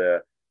over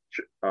to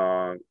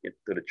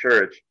the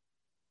church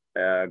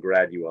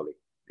gradually,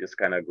 just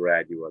kind of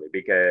gradually,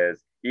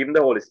 because even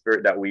the Holy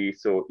Spirit that we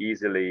so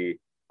easily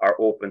are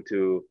open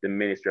to the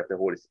ministry of the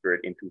Holy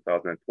Spirit in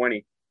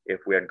 2020, if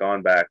we had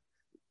gone back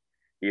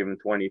even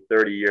 20,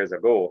 30 years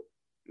ago,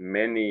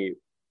 many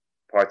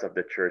parts of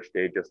the church,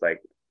 they just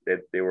like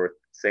they were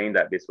saying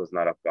that this was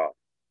not of God.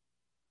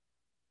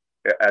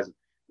 As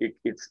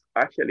it's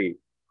actually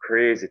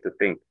crazy to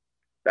think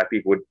that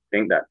people would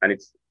think that, and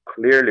it's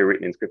clearly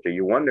written in Scripture.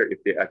 You wonder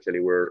if they actually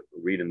were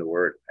reading the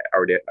Word.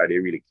 Are they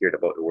really cared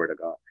about the Word of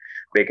God?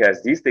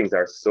 Because these things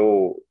are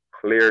so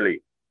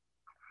clearly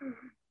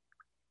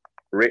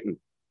written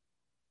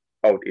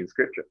out in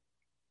Scripture,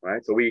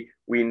 right? So we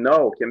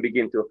now can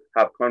begin to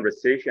have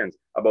conversations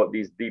about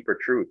these deeper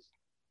truths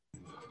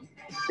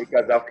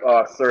because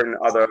of certain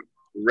other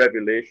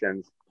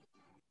revelations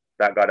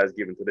that God has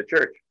given to the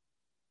church.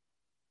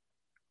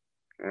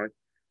 All right.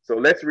 So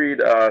let's read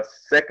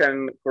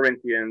 2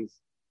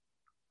 Corinthians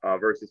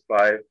verses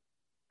 5,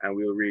 and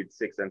we'll read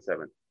 6 and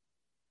 7.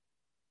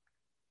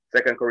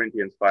 2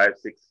 Corinthians 5,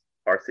 6,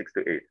 or 6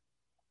 to 8.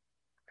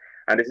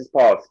 And this is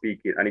Paul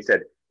speaking, and he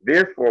said,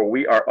 "Therefore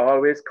we are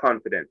always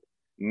confident,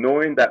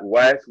 knowing that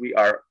whilst we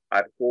are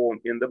at home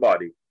in the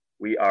body,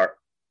 we are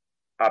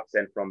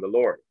absent from the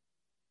Lord.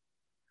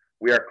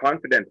 We are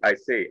confident, I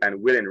say,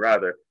 and willing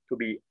rather, to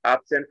be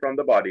absent from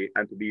the body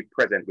and to be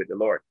present with the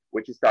Lord,"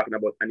 which is talking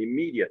about an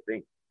immediate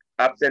thing.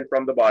 Absent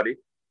from the body,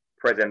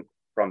 present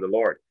from the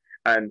Lord.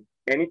 And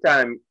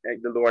anytime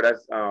the Lord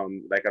has,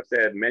 like I've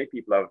said, many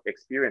people have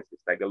experienced this,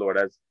 like the Lord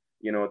has,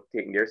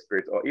 taken their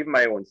spirits, or even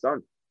my own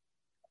son,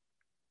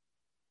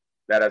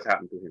 that has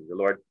happened to him. The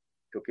Lord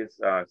took his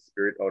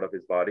spirit out of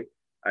his body,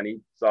 and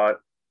he saw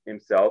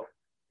himself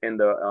in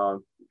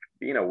the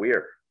being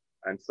aware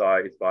and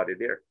saw his body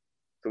there.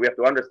 So we have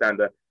to understand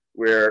that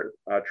we're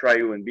a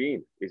triune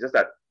being. It's just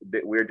that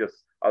we're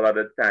just a lot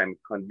of the time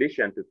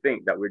conditioned to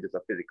think that we're just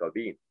a physical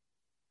being.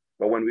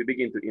 But when we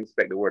begin to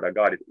inspect the Word of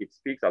God, it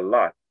speaks a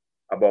lot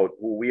about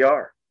who we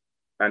are.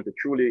 And to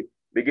truly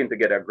begin to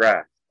get a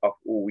grasp of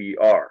who we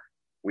are,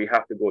 we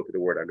have to go to the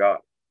Word of God.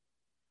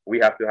 We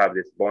have to have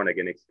this born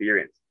again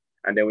experience.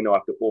 And then we now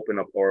have to open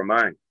up our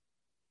mind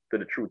to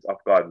the truths of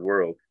God's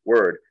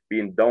word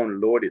being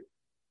downloaded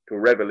to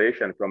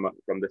revelation from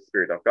the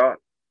Spirit of God.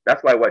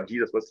 That's why what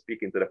Jesus was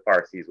speaking to the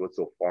Pharisees was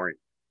so foreign,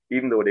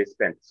 even though they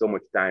spent so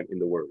much time in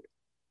the Word,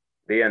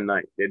 day and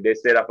night. They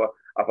said of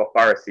a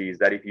Pharisees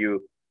that if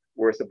you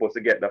were supposed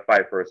to get the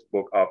 5 first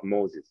book of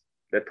Moses,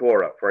 the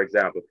Torah, for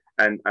example,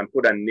 and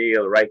put a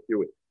nail right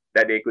through it,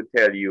 that they could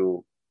tell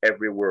you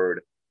every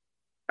word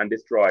and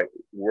destroy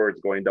words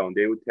going down.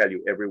 They would tell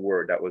you every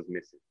word that was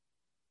missing.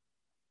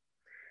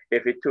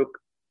 If it took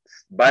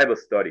Bible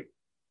study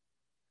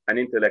and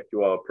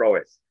intellectual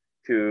prowess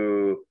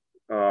to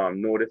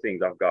know the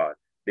things of God,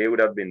 they would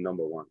have been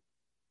number one.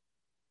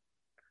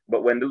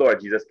 But when the Lord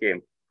Jesus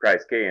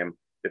Christ came,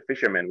 the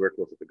fishermen were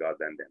closer to God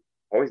than them.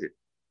 How is it?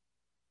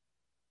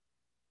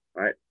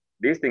 Right?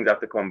 These things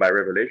have to come by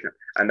revelation.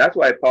 And that's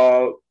why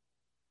Paul,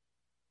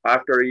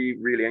 after he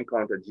really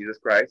encountered Jesus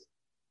Christ,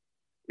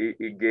 he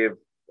gave,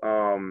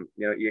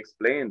 he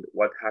explained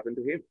what happened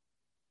to him.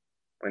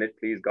 When it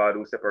pleased God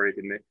who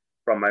separated me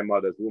from my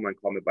mother's womb and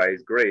called me by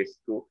his grace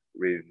to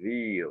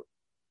reveal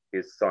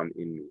his son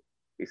in me.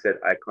 He said,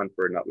 I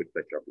confer not with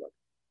flesh or blood.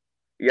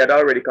 He had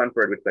already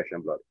conferred with flesh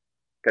and blood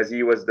because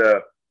he was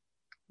the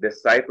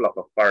disciple of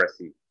a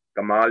Pharisee.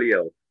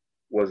 Gamaliel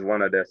was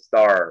one of the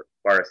star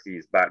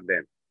Pharisees back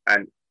then.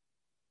 And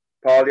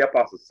Paul the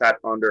Apostle sat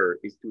under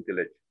his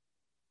tutelage.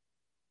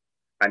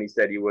 And he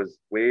said he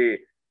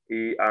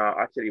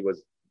actually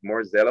was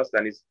more zealous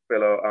than his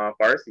fellow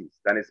Pharisees,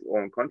 than his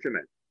own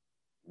countrymen,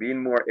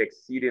 being more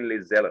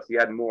exceedingly zealous. He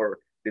had more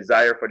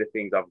desire for the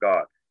things of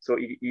God. So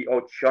he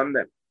outshunned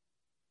them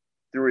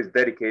through his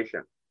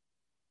dedication,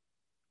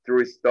 through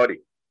his study,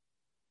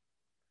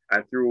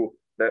 and through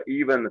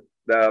even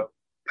the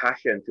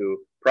passion to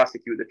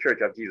prosecute the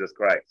church of Jesus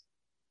Christ.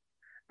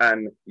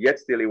 And yet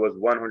still he was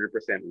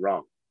 100%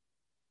 wrong.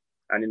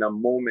 And in a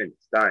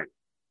moment's time,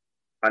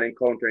 an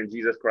encounter in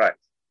Jesus Christ,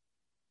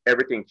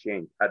 everything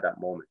changed at that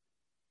moment.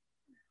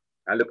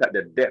 And look at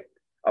the depth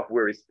of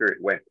where his spirit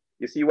went.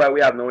 You see why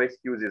we have no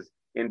excuses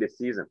in this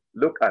season.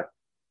 Look at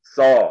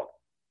Saul,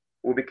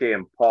 who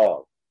became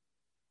Paul.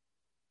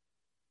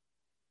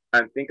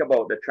 And think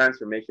about the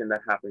transformation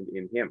that happened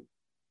in him.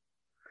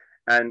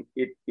 And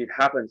it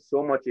happened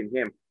so much in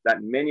him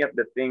that many of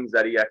the things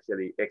that he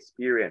actually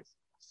experienced,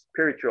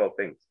 spiritual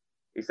things.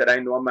 He said, I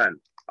know a man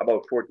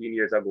about 14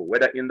 years ago,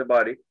 whether in the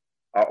body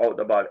or out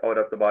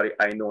of the body,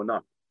 I know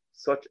not.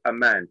 such a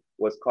man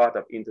was caught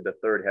up into the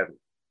third heaven.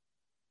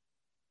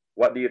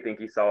 What do you think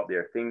he saw up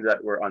there? Things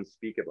that were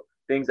unspeakable,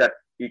 things that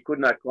he could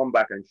not come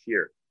back and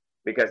share,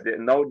 because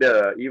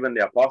even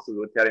the apostles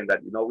would tell him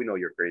that, we know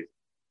you're crazy.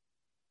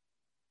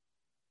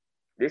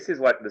 This is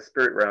what the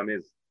spirit realm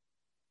is.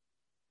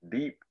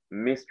 Deep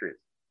mysteries,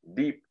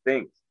 deep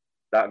things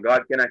that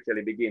God can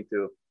actually begin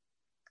to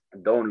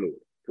download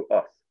to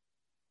us.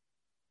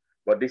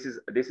 But this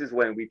is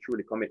when we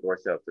truly commit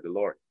ourselves to the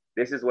Lord.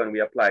 This is when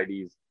we apply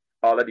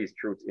all of these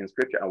truths in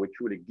Scripture, and we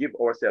truly give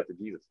ourselves to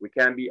Jesus. We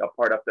can't be a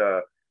part of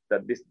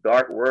this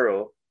dark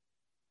world,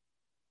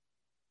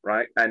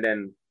 right? And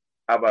then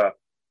have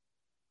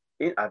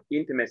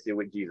intimacy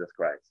with Jesus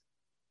Christ.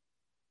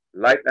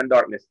 Light and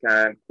darkness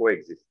can't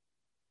coexist.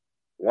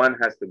 One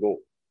has to go.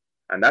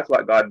 And that's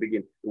what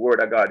the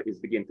word of God is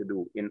begin to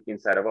do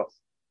inside of us.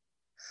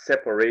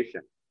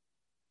 Separation.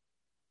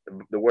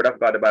 The word of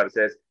God, the Bible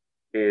says,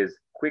 is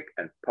quick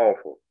and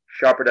powerful,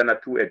 sharper than a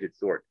two-edged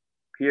sword,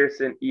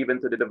 piercing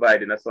even to the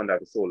dividing asunder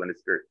of the soul and the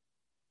spirit,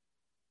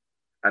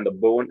 and the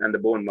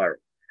bone marrow,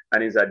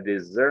 and is a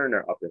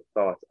discerner of the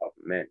thoughts of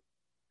men.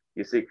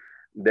 You see,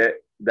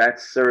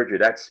 that surgery,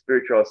 that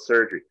spiritual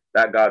surgery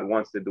that God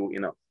wants to do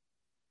in us.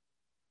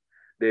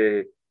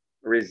 The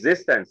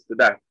resistance to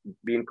that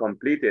being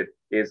completed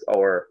is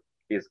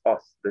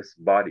us, this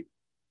body,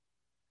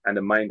 and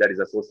the mind that is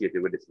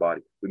associated with this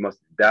body. We must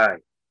die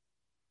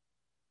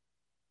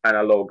and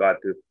allow God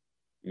to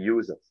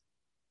use us.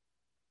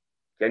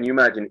 Can you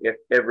imagine if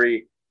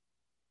every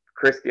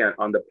Christian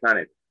on the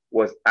planet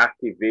was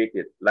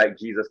activated like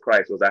Jesus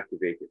Christ was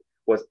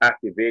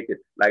activated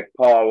like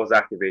Paul was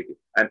activated,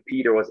 and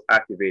Peter was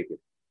activated?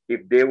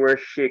 If they were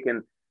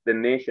shaking the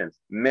nations,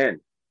 men,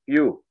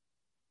 few,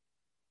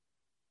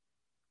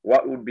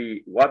 what would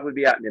be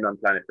happening on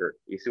planet Earth?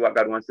 You see what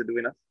God wants to do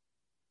in us?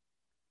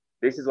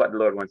 This is what the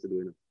Lord wants to do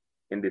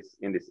in us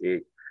in this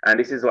age. And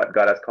this is what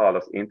God has called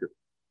us into.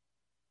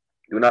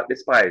 Do not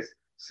despise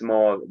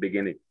small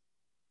beginnings.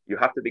 You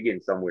have to begin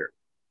somewhere.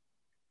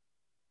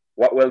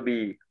 What will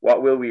we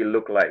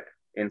look like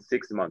in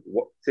 6 months?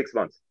 6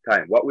 months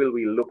time? What will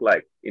we look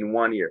like in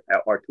 1 year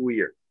or 2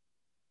 years?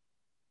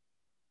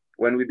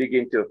 When we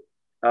begin to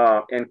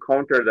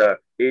encounter the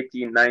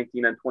 18,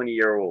 19, and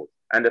 20-year-olds,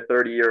 and the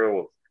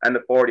 30-year-olds, and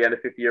the 40 and the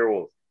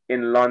 50-year-olds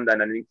in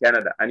London and in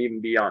Canada and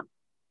even beyond,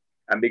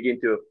 and begin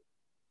to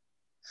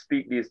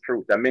speak these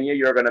truths. And many of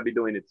you are going to be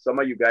doing it. Some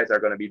of you guys are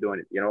going to be doing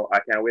it. I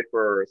can't wait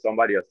for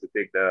somebody else to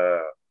take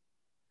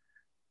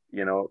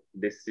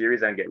this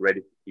series and get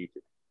ready to teach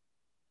it.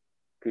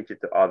 Teach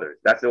it to others.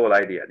 That's the whole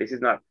idea. This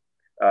is not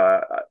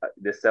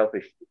the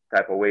selfish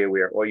type of way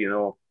where,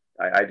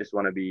 I just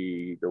want to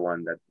be the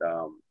one that,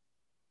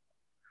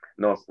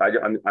 no,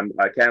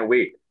 I can't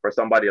wait for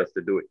somebody else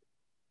to do it,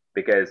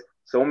 because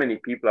so many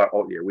people are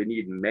out there. We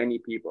need many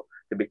people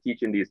to be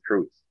teaching these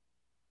truths.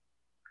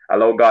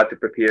 Allow God to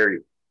prepare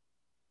you.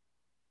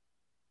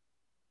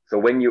 So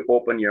when you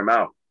open your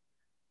mouth,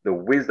 the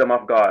wisdom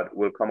of God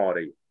will come out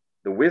of you.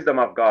 The wisdom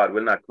of God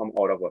will not come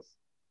out of us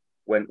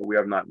when we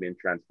have not been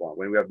transformed,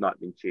 when we have not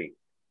been changed.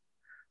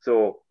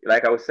 So,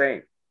 like I was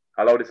saying,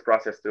 allow this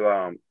process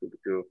to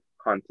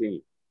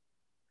continue.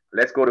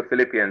 Let's go to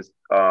Philippians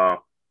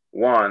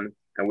 1,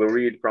 and we'll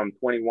read from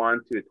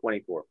 21 to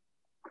 24.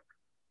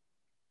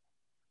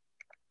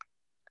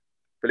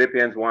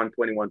 Philippians 1,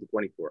 21 to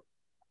 24.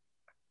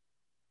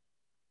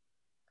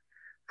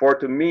 For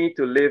to me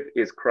to live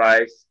is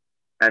Christ,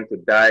 and to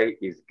die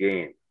is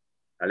gain.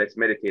 And let's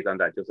meditate on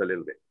that just a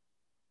little bit.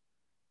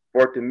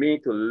 For to me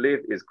to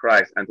live is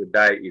Christ, and to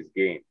die is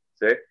gain.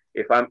 So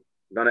if I'm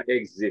going to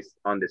exist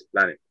on this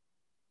planet,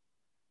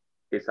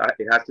 it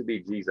has to be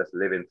Jesus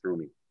living through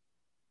me.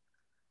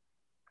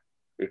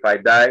 If I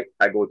die,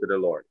 I go to the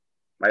Lord.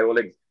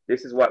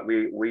 This is what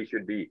we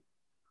should be.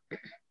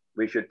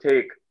 We should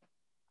take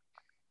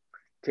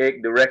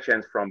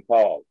directions from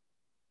Paul.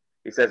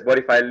 He says, but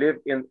if I live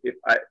in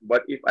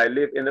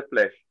the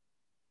flesh,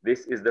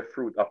 this is the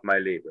fruit of my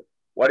labor.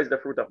 What is the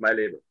fruit of my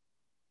labor?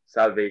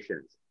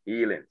 Salvations,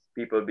 healings,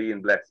 people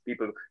being blessed,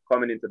 people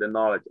coming into the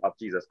knowledge of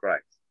Jesus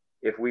Christ.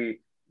 If we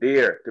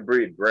dare to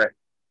breathe breath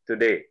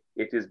today,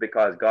 it is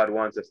because God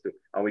wants us to,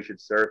 and we should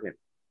serve him.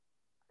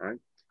 Right?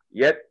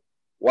 Yet,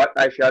 what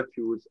I shall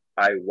choose,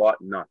 I wot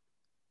not.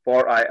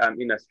 For I am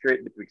in a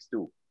strait betwixt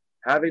two,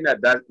 having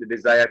the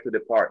desire to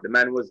depart. The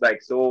man was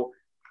like so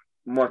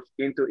much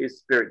into his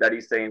spirit that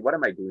he's saying, what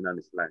am I doing on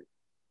this planet?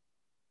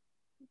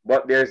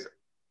 But there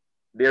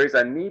is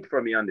a need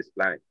for me on this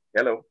planet.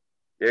 Hello?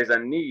 There is a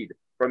need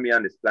for me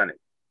on this planet.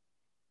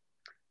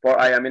 For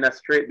I am in a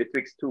strait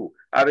betwixt two,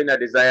 having a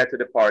desire to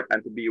depart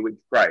and to be with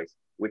Christ,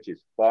 which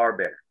is far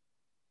better.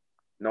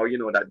 Now you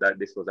know that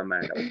this was a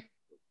man that was,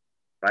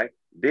 right?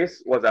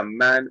 This was a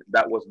man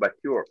that was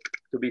mature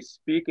to be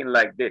speaking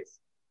like this.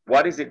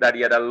 What is it that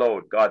he had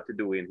allowed God to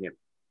do in him?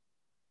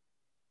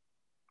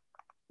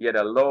 He had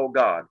allowed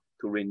God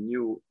to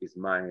renew his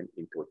mind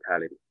in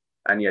totality.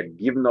 And he had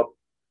given up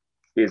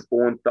his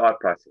own thought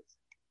process.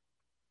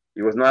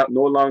 He was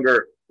no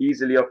longer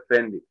easily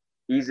offended,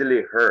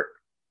 easily hurt.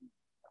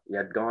 He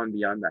had gone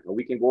beyond that. And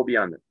we can go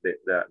beyond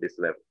this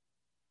level.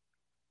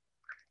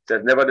 It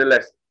says,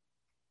 nevertheless,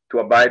 to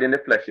abide in the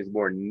flesh is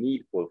more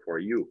needful for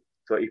you.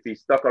 So if he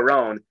stuck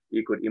around,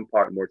 he could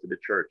impart more to the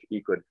church.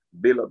 He could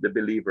build up the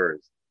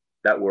believers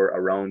that were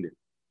around him.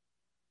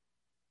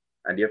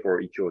 And therefore,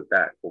 he chose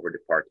that over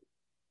departing.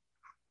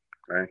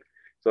 Right?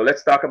 So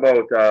let's talk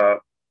about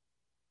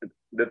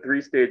the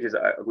three stages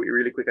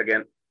really quick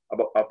again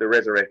of the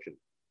resurrection.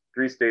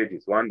 Three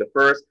stages. One, the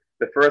first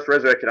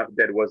resurrection of the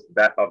dead was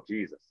that of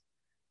Jesus.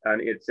 And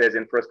it says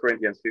in 1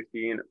 Corinthians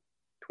 15,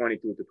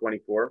 22 to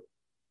 24,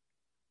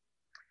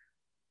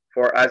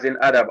 for as in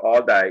Adam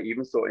all die,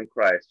 even so in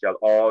Christ shall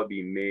all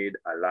be made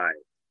alive.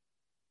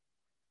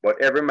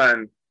 But every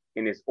man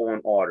in his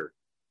own order.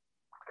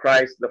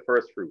 Christ the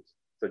first fruits.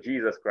 So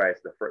Jesus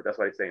Christ, that's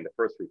why it's saying the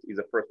first fruits. He's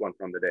the first one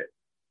from the dead.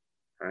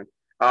 Right?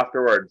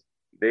 Afterwards,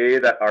 they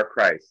that are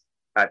Christ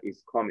at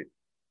his coming,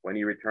 when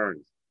he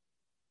returns.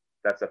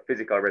 That's a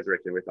physical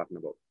resurrection we're talking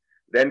about.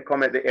 Then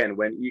come at the end,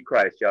 when he,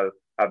 Christ, shall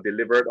have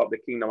delivered of the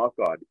kingdom of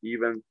God,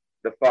 even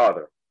the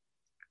Father,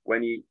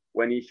 when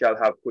he shall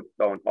have put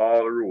down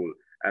all rule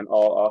and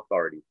all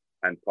authority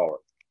and power.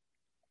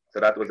 So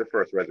that was the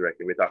first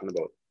resurrection. We're talking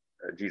about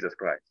Jesus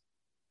Christ.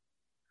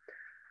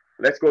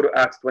 Let's go to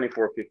Acts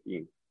 24:15.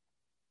 It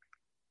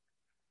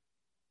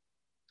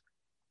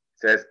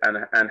says,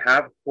 and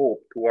have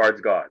hope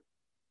towards God,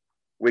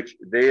 which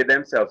they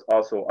themselves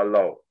also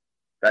allow,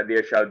 that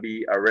there shall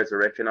be a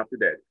resurrection of the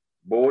dead,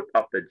 both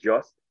of the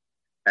just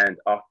and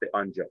of the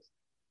unjust.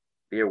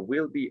 There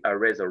will be a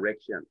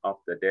resurrection of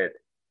the dead.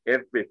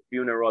 Every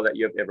funeral that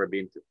you've ever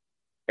been to,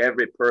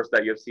 every person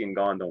that you've seen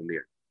gone down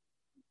there,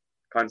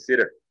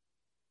 consider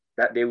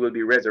that they will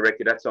be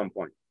resurrected at some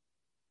point.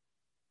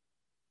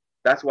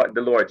 That's what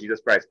the Lord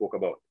Jesus Christ spoke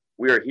about.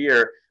 We are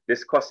here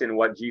discussing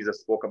what Jesus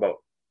spoke about.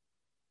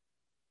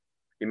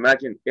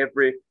 Imagine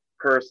every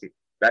person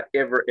that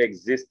ever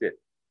existed.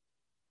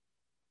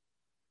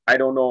 I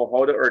don't know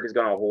how the earth is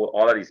going to hold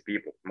all of these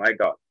people. My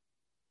God.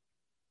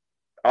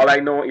 All I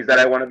know is that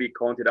I want to be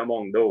counted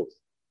among those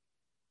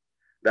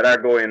that are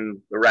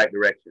going the right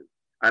direction.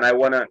 And I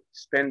want to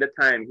spend the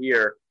time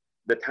here,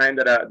 the time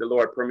that the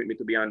Lord permit me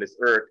to be on this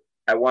earth.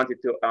 I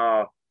wanted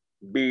to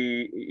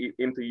be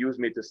him to use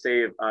me to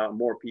save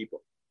more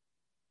people,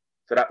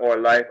 so that our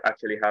life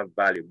actually have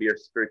value, bear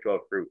spiritual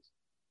fruits,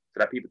 so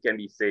that people can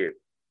be saved.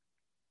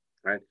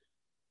 Right?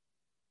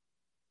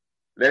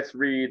 Let's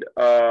read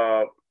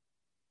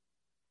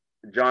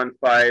John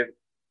 5,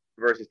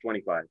 verses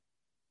 25.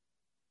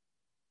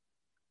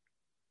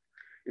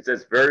 It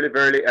says, verily,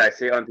 verily, I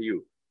say unto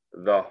you,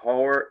 the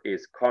hour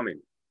is coming,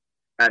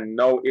 and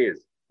now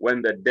is,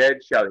 when the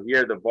dead shall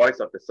hear the voice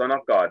of the Son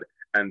of God,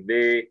 and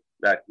they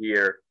that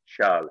hear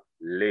shall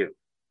live.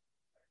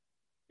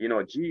 You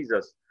know,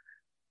 Jesus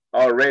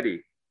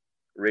already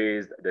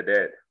raised the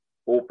dead,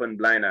 opened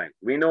blind eyes.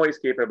 We know he's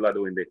capable of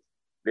doing this.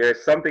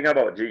 There's something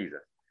about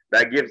Jesus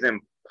that gives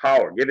him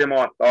power, gives him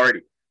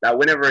authority, that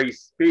whenever he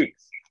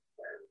speaks,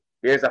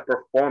 there's a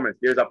performance,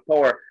 there's a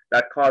power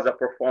that causes a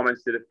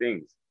performance to the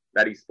things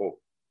that he spoke.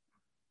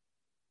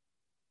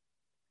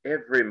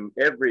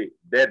 Every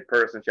dead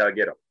person shall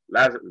get up.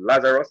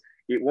 Lazarus,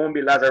 it won't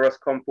be Lazarus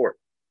come forth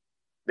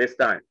this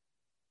time.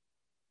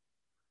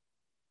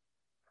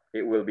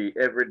 It will be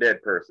every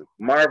dead person.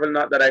 Marvel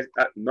not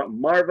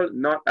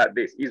at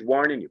this. He's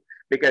warning you,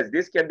 because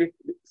this can be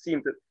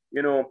seem to,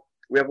 you know,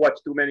 we have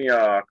watched too many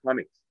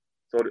comics,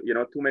 so you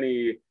know, too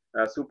many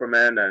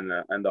Superman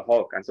and the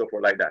Hulk and so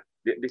forth like that.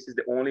 This is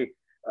the only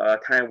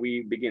time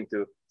we begin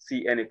to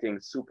see anything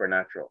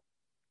supernatural.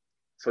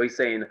 So he's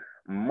saying,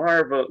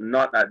 marvel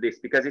not at this,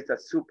 because it's a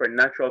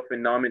supernatural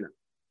phenomenon.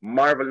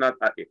 Marvel not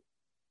at it.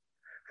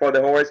 For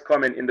the hour is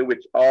coming in the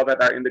which all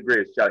that are in the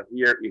graves shall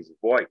hear his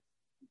voice,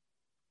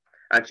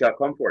 and shall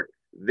come forth,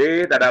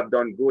 they that have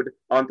done good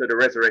unto the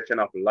resurrection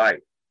of life,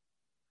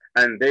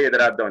 and they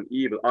that have done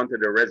evil unto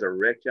the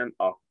resurrection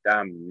of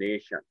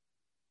damnation.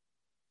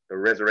 The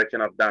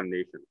resurrection of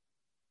damnation.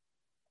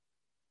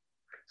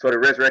 So the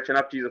resurrection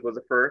of Jesus was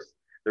the first.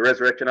 The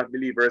resurrection of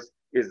believers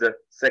is the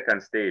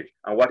second stage.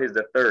 And what is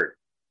the third?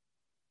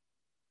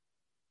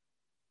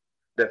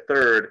 The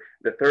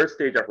third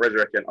stage of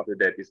resurrection of the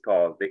dead is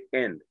called the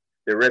end.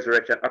 The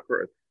resurrection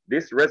occurs.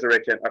 This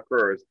resurrection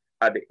occurs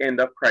at the end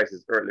of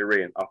Christ's earthly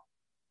reign of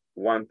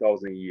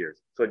 1,000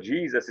 years. So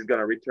Jesus is going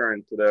to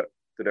return to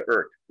the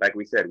earth, like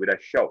we said, with a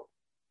shout.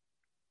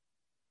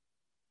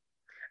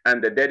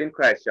 And the dead in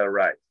Christ shall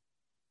rise,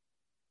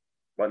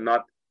 but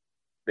not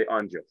the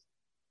unjust.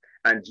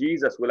 And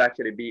Jesus will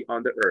actually be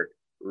on the earth,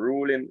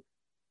 ruling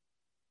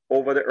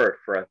over the earth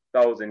for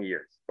 1,000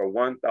 years, for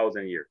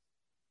 1,000 years.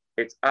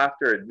 It's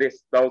after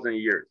this 1,000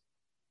 years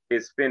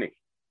is finished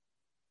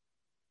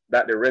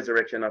that the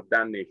resurrection of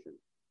damnation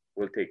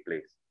will take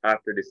place,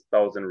 after this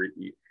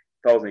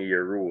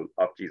 1,000-year rule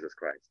of Jesus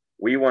Christ.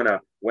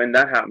 When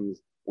that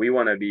happens, we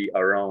want to be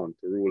around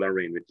to rule and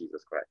reign with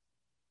Jesus Christ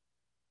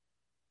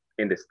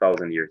in this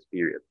 1,000 years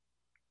period.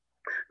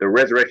 The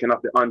resurrection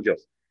of the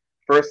unjust.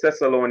 1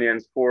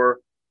 Thessalonians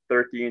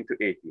 4:13 to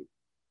 18.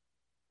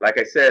 Like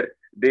I said,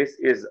 this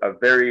is a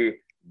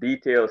very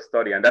detailed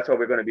study, and that's why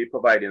we're going to be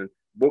providing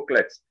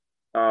booklets,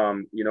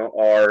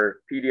 or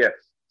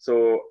PDFs.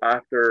 So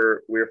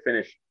after we're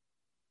finished,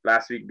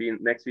 next week being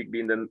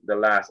the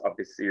last of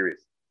this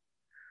series,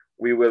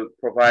 we will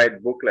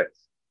provide booklets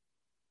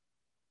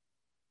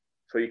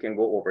so you can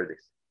go over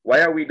this.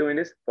 Why are we doing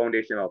this?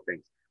 Foundational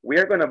things. We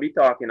are going to be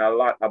talking a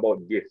lot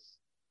about gifts.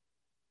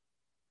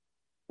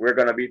 We're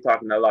going to be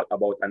talking a lot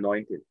about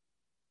anointing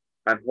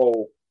and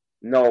how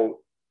now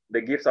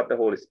the gifts of the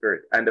Holy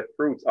Spirit and the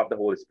fruits of the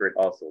Holy Spirit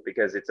also,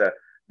 because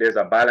there's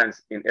a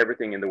balance in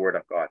everything in the Word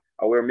of God.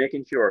 And we're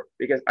making sure,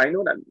 because I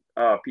know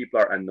that people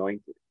are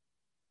anointed,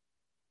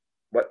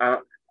 but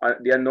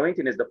the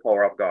anointing is the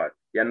power of God.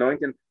 The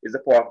anointing is the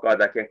power of God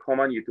that can come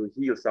on you to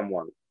heal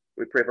someone.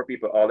 We pray for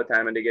people all the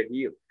time and they get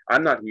healed.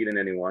 I'm not healing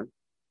anyone.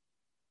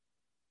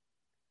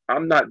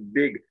 I'm not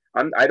big.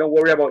 I don't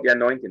worry about the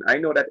anointing. I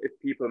know that if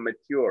people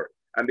mature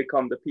and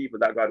become the people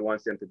that God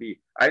wants them to be,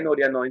 I know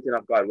the anointing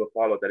of God will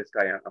fall out of the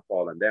sky and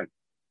fall on them.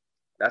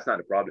 That's not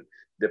the problem.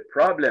 The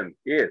problem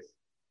is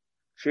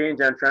change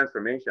and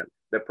transformation.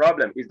 The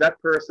problem is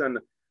that person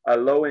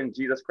allowing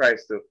Jesus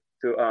Christ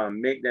to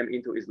make them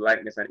into his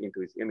likeness and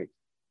into his image.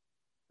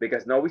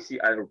 Because now we see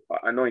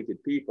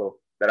anointed people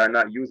that are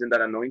not using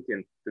that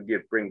anointing to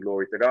bring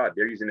glory to God.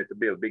 They're using it to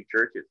build big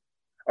churches,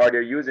 or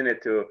they're using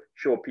it to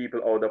show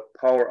people how the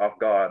power of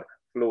God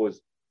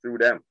flows through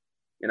them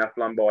in a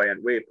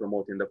flamboyant way,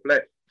 promoting the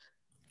flesh.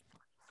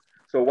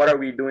 So what are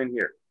we doing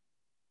here?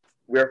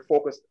 We're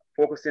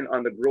focusing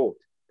on the growth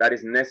that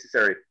is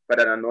necessary for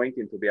that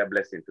anointing to be a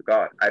blessing to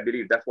God. I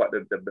believe that's what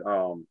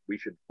we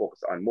should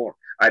focus on more.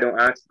 I don't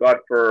ask God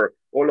for,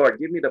 oh Lord,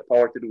 give me the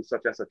power to do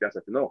such and such and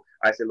such. No,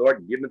 I say,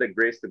 Lord, give me the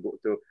grace to go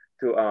through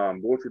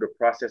the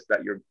process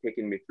that you're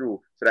taking me through,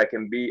 so that I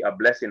can be a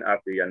blessing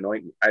after you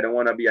anoint me. I don't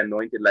want to be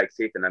anointed like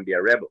Satan and be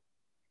a rebel.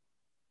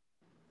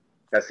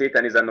 Because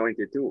Satan is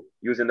anointed too,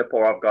 using the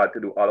power of God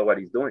to do all of what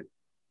he's doing.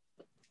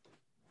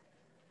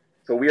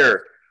 So we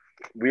are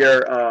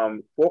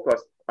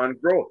focused on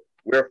growth.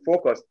 We're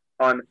focused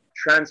on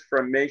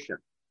transformation.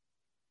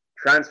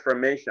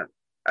 Transformation.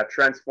 A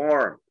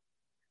transformed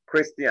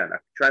Christian, a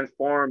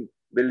transformed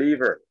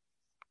believer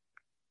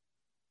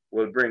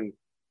will bring,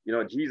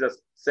 Jesus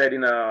said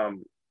in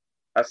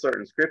a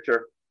certain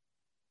scripture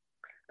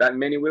that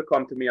many will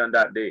come to me on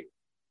that day,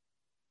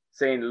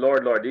 saying,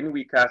 Lord, Lord, didn't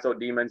we cast out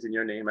demons in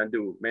your name and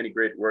do many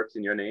great works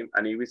in your name?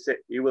 And he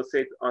will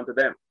say unto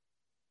them,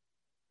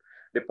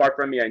 depart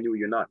from me, I knew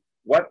you not.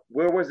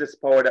 Where was this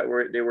power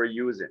that they were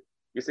using?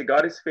 You see,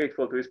 God is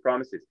faithful to his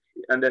promises.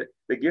 And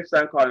the gifts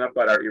I'm calling up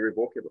God are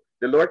irrevocable.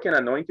 The Lord can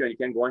anoint you and you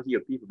can go and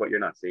heal people, but you're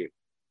not saved.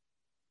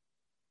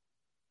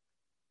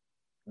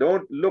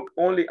 Don't look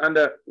only on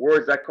the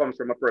words that comes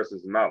from a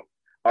person's mouth.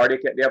 Or they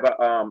have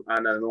an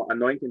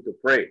anointing to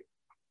pray.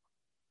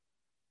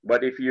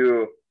 But if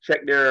you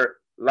check their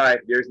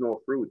life, there's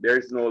no fruit.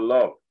 There's no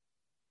love.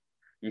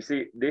 You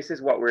see, this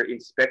is what we're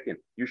inspecting.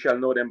 You shall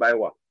know them by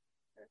what?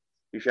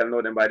 You shall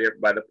know them by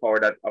the power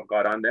of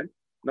God on them.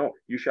 No,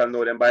 you shall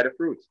know them by the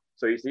fruits.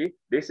 So you see,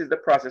 this is the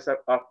process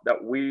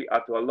that we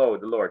are to allow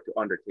the Lord to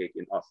undertake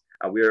in us,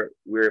 and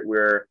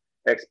we're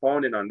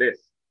expounding on this.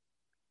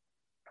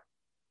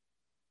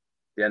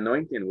 The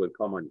anointing will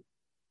come on you.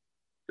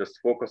 Just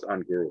focus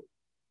on growth.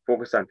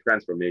 Focus on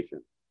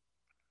transformation.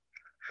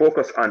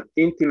 Focus on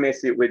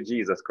intimacy with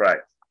Jesus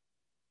Christ.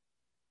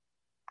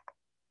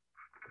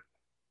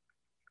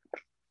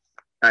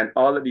 And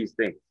all of these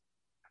things,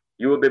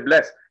 you will be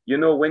blessed.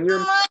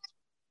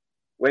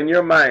 When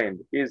your mind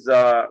is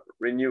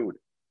renewed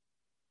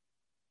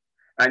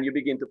and you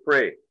begin to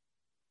pray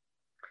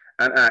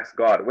and ask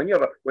God, when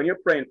you're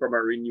praying from a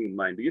renewed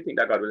mind, do you think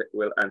that God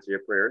will answer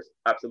your prayers?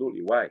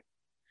 Absolutely. Why?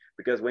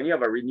 Because when you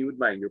have a renewed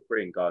mind, you're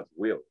praying God's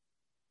will.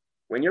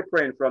 When you're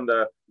praying from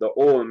the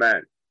old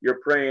man, you're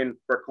praying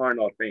for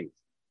carnal things.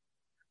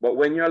 But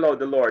when you allow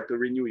the Lord to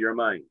renew your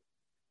mind,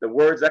 the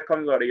words that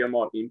come out of your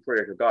mouth in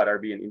prayer to God are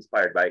being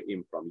inspired by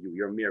him from you,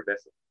 your mere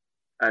vessel.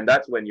 And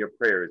that's when your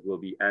prayers will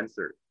be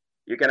answered.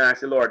 You can ask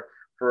the Lord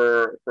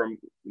for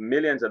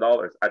millions of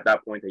dollars. At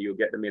that point, you'll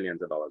get the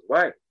millions of dollars.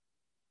 Why?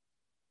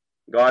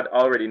 God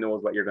already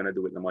knows what you're going to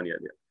do with the money.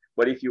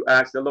 But if you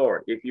ask the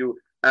Lord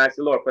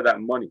for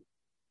that money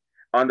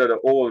under the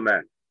old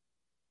man,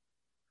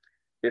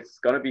 it's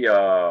going to be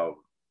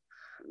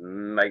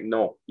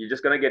no. You're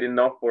just going to get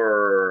enough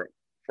for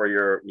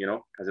your,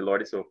 because the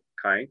Lord is so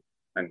kind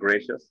and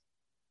gracious.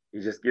 He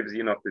just gives you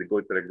enough to go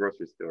to the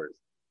grocery stores.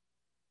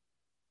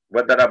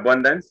 But that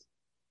abundance,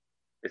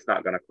 it's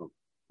not going to come.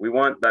 We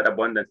want that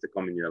abundance to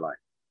come in your life.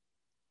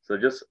 So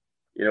just,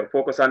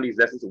 focus on these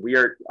lessons.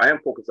 I am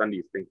focused on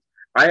these things.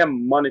 I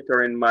am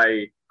monitoring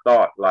my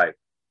thought life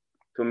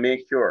to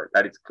make sure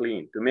that it's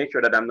clean, to make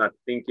sure that I'm not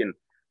thinking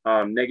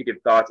negative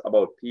thoughts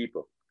about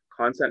people.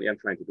 Constantly, I'm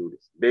trying to do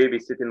this.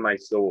 Babysitting my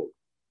soul,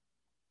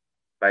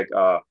 like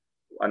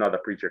another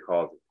preacher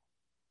calls it.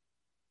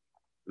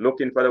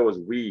 Looking for those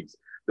weeds,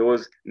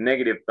 those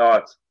negative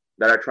thoughts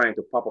that are trying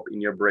to pop up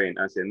in your brain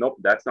and say, nope,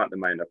 that's not the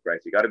mind of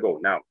Christ. You got to go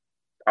now,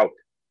 out.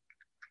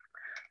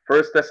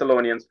 1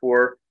 Thessalonians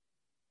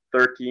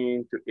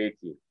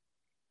 4:13-18.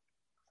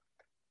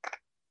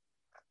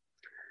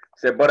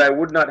 Say, but I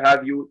would not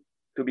have you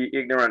to be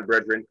ignorant,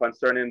 brethren,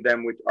 concerning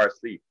them which are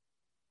asleep,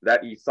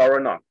 that ye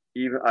sorrow not,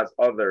 even as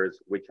others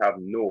which have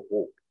no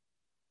hope.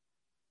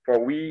 For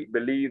we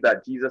believe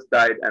that Jesus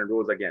died and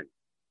rose again.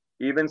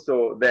 Even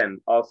so, then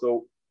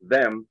also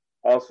them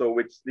also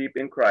which sleep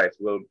in Christ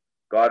will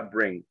God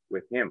bring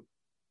with him.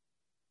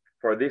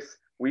 For this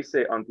we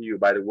say unto you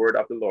by the word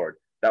of the Lord,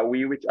 that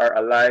we which are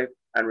alive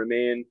and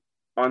remain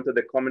unto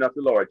the coming of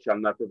the Lord shall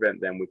not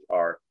prevent them which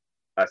are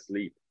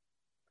asleep.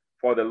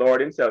 For the Lord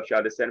himself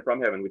shall descend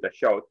from heaven with a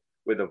shout,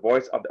 with the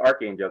voice of the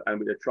archangel, and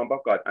with the trump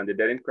of God, and the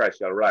dead in Christ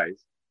shall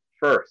rise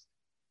first.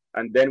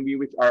 And then we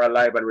which are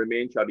alive and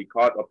remain shall be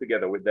caught up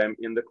together with them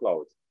in the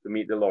clouds to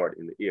meet the Lord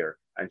in the air,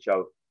 and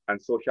so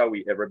shall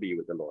we ever be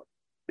with the Lord.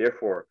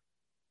 Therefore,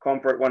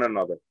 comfort one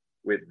another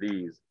with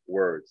these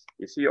words.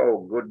 You see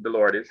how good the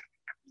Lord is?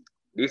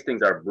 These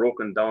things are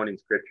broken down in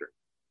Scripture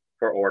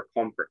for our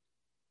comfort.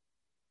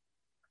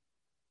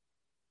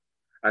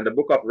 And the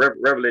book of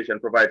Revelation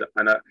provides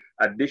an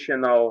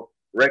additional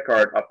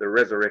record of the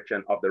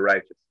resurrection of the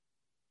righteous.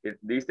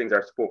 These things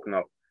are spoken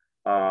of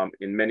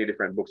in many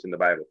different books in the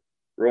Bible.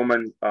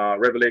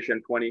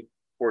 Revelation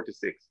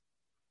 20:4-6.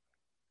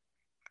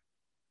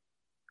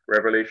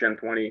 Revelation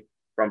 20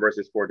 from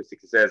verses 4-6,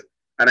 it says,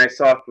 and I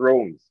saw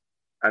thrones,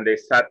 and they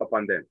sat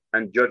upon them,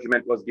 and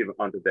judgment was given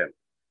unto them.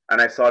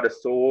 And I saw the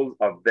souls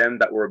of them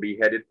that were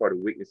beheaded for the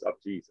witness of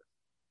Jesus.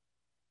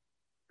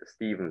 The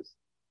Stevens,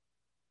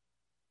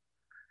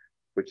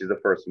 which is the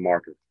first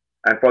martyr.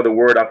 And for the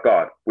word of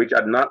God, which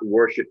had not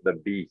worshipped the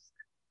beast,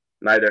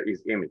 neither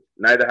his image,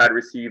 neither had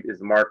received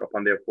his mark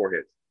upon their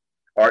foreheads,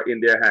 or in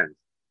their hands.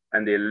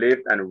 And they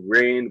lived and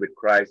reigned with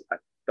Christ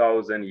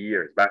 1,000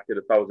 years. Back to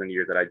the 1,000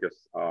 years that I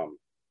just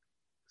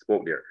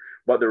spoke there.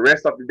 But the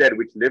rest of the dead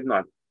which lived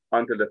not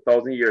until the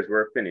 1,000 years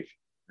were finished,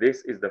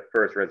 this is the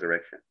first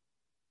resurrection.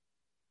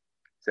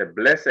 Say,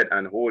 blessed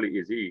and holy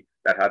is he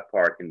that had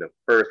part in the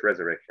first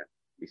resurrection.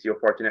 You see how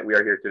fortunate we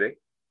are here today?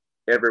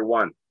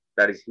 Everyone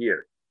that is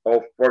here,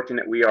 how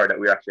fortunate we are that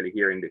we're actually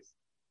hearing this,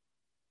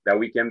 that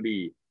we can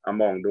be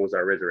among those that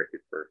are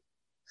resurrected first.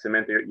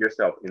 Cement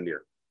yourself in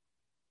there.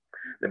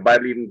 The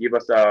Bible even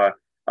gives us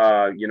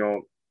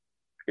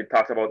it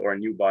talks about our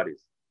new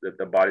bodies,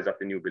 the bodies of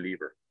the new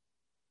believer.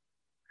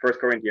 1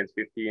 Corinthians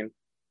 15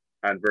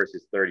 and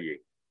verses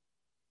 38.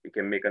 You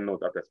can make a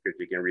note of that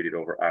scripture. You can read it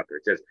over after.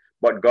 It says,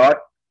 But God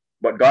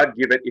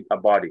giveth it a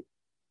body,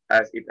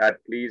 as it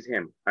had pleased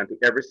him, and to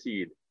every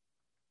seed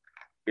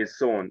is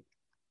sown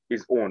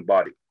his own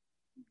body.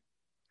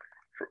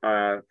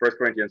 1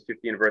 Corinthians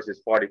 15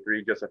 verses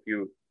 43, just a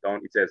few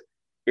down, it says,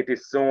 it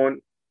is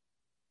sown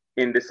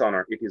in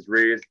dishonor, it is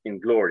raised in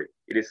glory.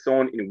 It is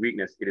sown in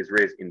weakness, it is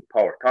raised in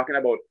power. Talking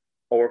about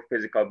our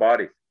physical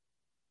bodies,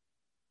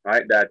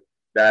 right? That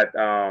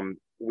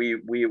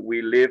we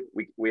live,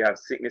 we have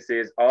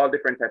sicknesses, all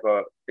different type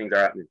of things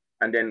are happening,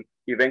 and then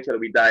eventually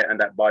we die and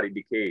that body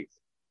decays.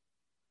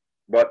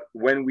 But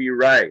when we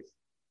rise,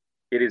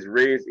 it is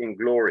raised in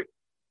glory.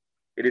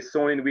 It is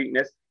sown in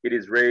weakness, it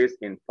is raised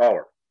in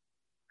power.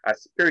 A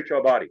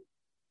spiritual body.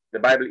 The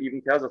Bible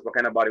even tells us what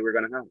kind of body we're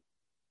going to have.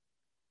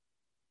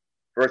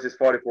 Verses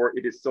 44,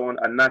 it is sown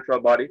a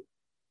natural body,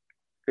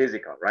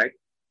 physical, right?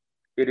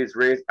 It is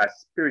raised a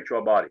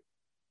spiritual body.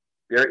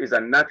 There is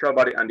a natural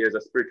body and there's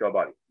a spiritual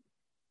body.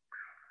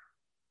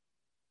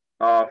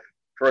 1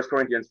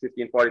 Corinthians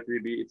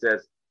 15:43b, it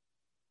says,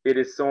 it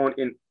is sown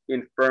in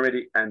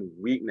infirmity and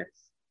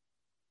weakness.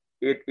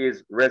 It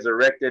is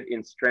resurrected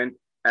in strength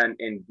and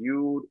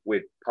endued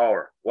with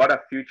power. What a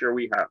future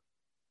we have.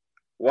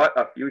 What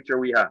a future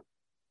we have.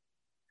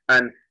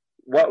 And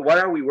what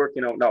are we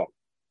working out now?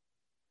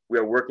 We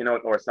are working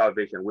out our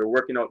salvation. We're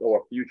working out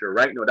our future.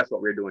 Right now, that's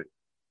what we're doing.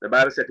 The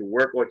Bible said to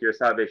work out your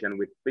salvation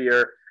with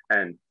fear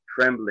and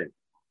trembling.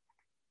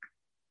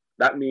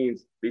 That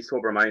means be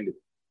sober-minded.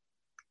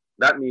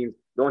 That means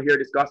don't hear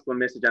this gospel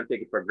message and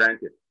take it for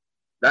granted.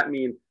 That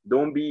means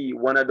don't be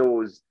one of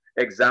those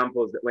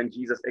examples that when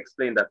Jesus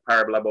explained that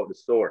parable about the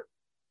sower.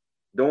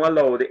 Don't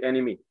allow the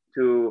enemy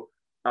to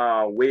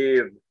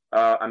wave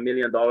 $1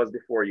 million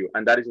before you,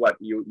 and that is what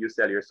you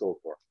sell your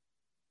soul for.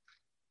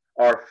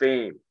 Or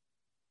fame,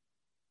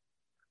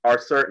 or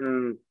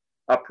certain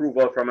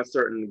approval from a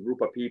certain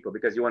group of people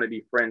because you want to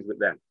be friends with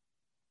them.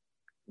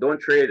 Don't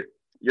trade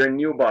your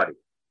new body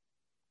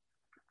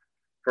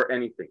for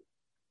anything.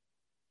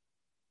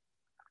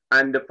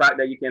 And the fact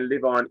that you can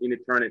live on in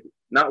eternity.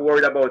 Not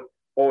worried about,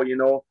 oh,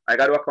 I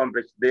got to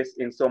accomplish this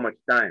in so much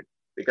time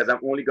because I'm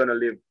only going to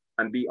live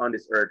and be on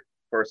this earth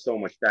for so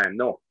much time.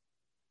 No.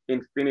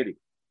 Infinity.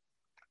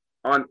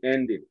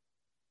 Unending.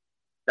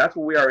 That's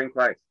who we are in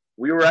Christ.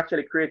 We were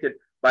actually created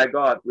by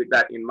God with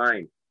that in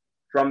mind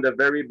from the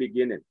very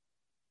beginning,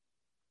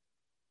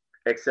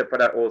 except for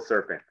that old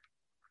serpent.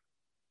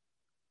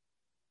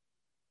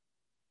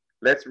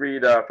 Let's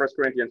read 1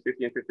 Corinthians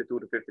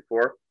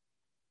 15:52-54.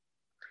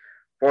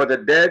 For the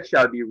dead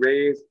shall be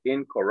raised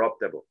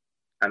incorruptible,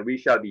 and we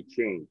shall be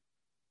changed.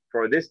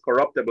 For this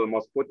corruptible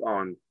must put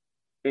on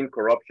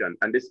incorruption,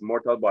 and this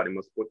mortal body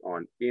must put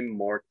on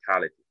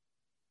immortality.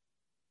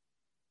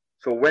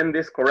 So when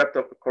this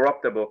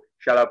corruptible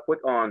shall have put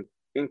on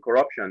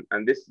incorruption,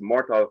 and this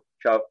mortal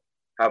shall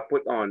have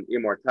put on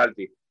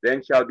immortality,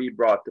 then shall be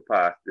brought to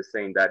pass the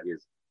saying that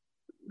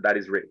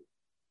is written.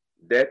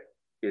 Death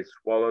is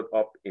swallowed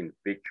up in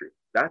victory.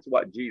 That's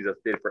what Jesus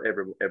did for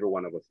every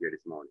one of us here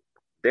this morning.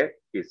 Death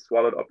is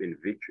swallowed up in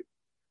victory.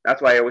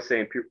 That's why I was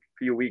saying a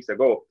few weeks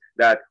ago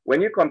that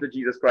when you come to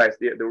Jesus Christ,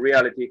 the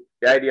reality,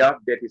 the idea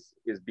of death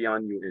is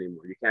beyond you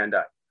anymore. You can't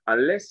die.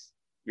 Unless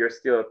you're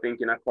still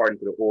thinking according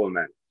to the old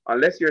man.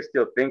 Unless you're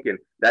still thinking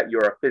that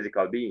you're a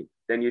physical being,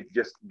 then you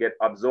just get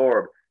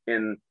absorbed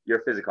in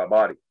your physical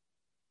body.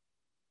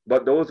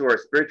 But those who are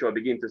spiritual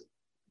begin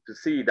to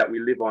see that we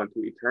live on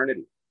to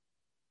eternity.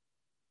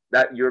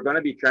 That you're going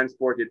to be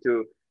transported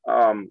to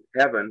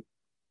heaven,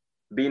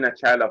 being a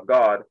child of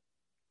God,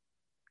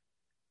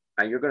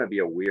 and you're going to be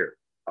aware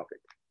of it.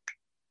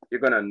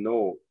 You're going to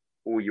know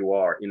who you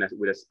are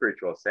with a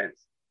spiritual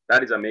sense.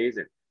 That is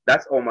amazing.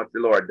 That's how much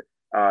the Lord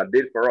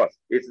did for us.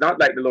 It's not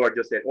like the Lord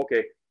just said,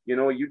 okay,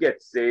 you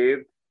get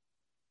saved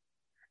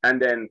and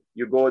then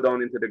you go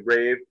down into the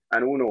grave,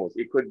 and who knows,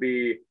 it could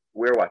be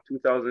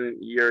 2,000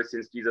 years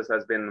since Jesus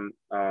has been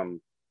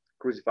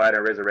crucified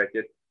and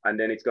resurrected, and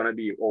then it's going to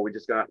be, we're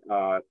just going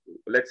to,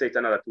 let's say it's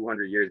another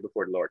 200 years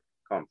before the Lord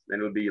comes. Then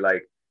it'll be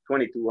like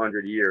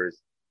 2,200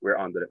 years we're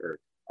under the earth,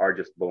 are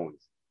just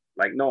bones.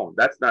 Like, no,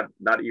 that's not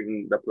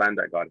even the plan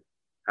that God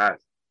has.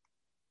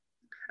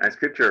 And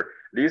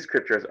these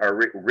scriptures are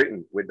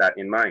written with that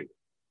in mind.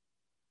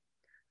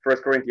 1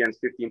 Corinthians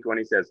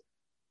 15:20 says,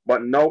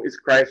 but now is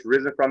Christ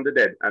risen from the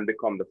dead and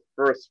become the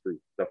first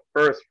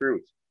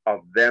fruit of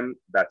them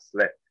that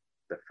slept.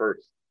 The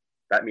first.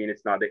 That means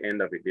it's not the end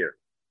of it there.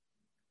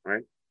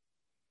 Right?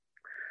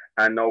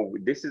 And now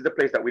this is the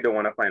place that we don't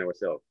want to find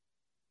ourselves.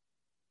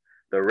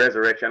 The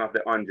resurrection of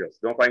the unjust.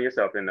 Don't find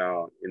yourself in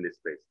this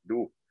place.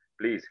 Do,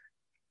 please.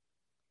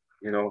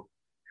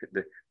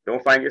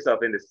 Don't find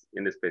yourself in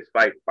this place.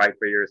 Fight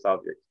for your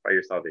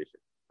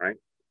salvation. Right?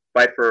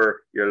 Fight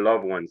for your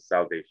loved one's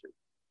salvation.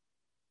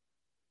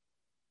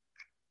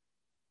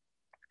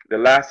 The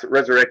last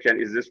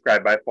resurrection is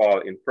described by Paul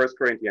in 1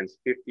 Corinthians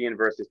 15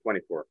 verses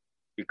 24.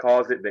 He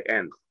calls it the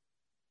end.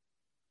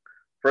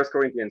 1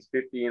 Corinthians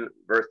 15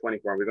 verse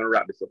 24. We're going to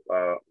wrap this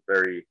up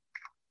very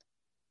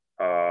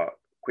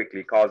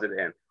quickly. Calls it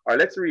the end. All right,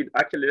 let's read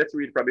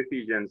from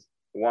Ephesians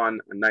 1,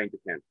 9 to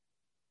 10.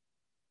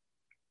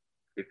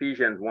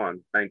 Ephesians 1,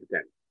 9 to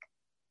 10.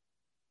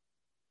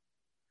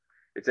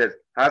 It says,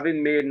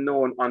 having made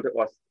known unto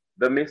us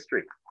the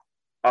mystery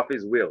of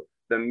his will.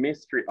 The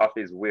mystery of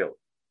his will.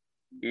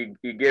 He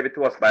gave it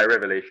to us by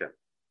revelation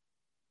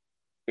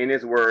in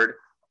his word,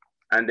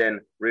 and then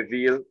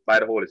revealed by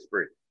the Holy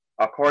Spirit,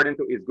 according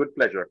to his good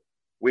pleasure,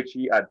 which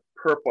he had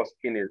purposed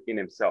in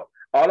himself.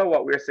 All of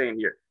what we're saying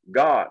here,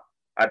 God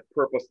had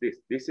purposed this.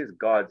 This is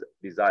God's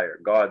desire,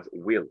 God's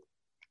will.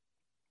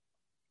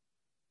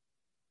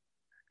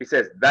 He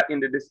says that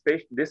in the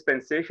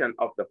dispensation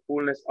of the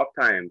fullness of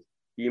times,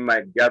 he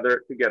might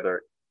gather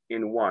together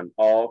in one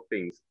all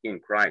things in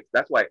Christ.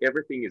 That's why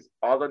everything is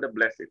all of the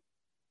blessing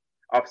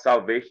of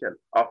salvation,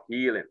 of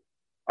healing,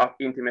 of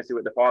intimacy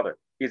with the Father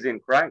is in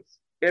Christ.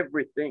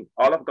 Everything,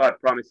 all of God's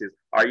promises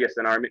are yes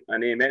and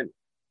amen,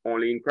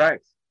 only in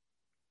Christ.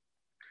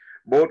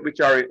 Both which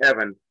are in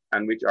heaven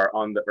and which are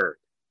on the earth.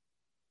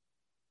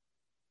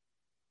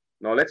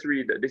 Now let's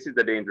read, this is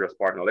the dangerous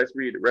part. Now let's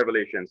read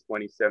Revelations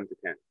 27 to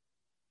 10.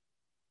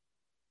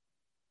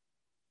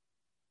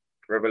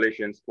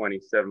 Revelations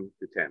 27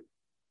 to 10.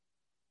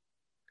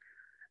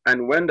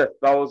 And when the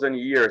 1,000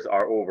 years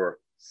are over,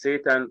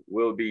 Satan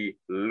will be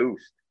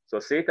loosed. So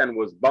Satan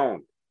was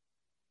bound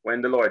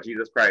when the Lord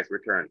Jesus Christ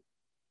returned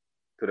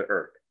to the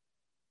earth.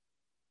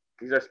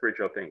 These are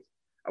spiritual things.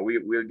 And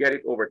we'll get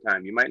it over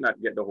time. You might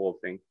not get the whole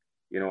thing.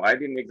 I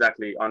didn't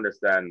exactly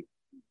understand,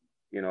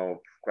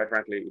 quite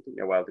frankly, it took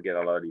me a while to get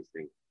a lot of these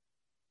things.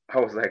 I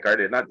was like,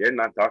 they're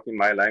not talking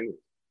my language.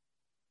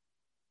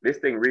 This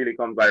thing really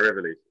comes by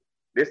revelation.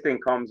 This thing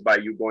comes by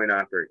you going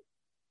after it.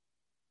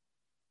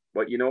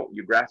 But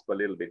you grasp a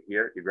little bit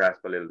here, you grasp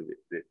a little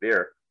bit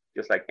there,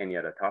 just like any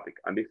other topic.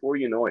 And before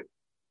you know it,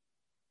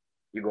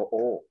 you go,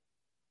 oh.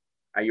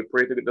 And you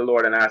pray to the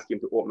Lord and ask him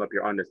to open up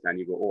your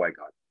understanding. You go, oh, I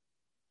got it.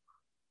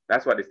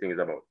 That's what this thing is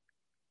about.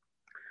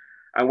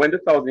 And when the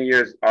 1,000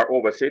 years are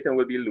over, Satan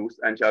will be loosed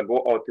and shall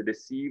go out to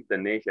deceive the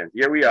nations.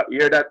 Here we are.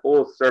 Here that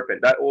old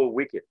serpent, that old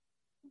wicked,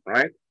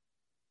 right?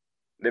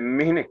 The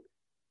minute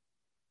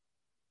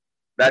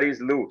that is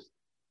loosed,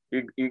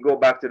 he go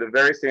back to the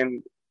very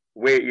same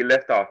way he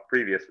left off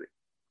previously.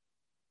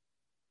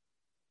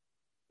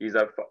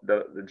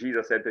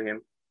 Jesus said to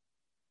him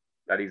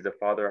that he's the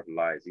father of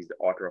lies. He's the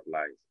author of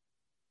lies,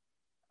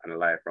 and a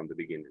liar from the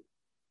beginning.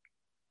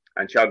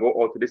 And shall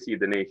go out to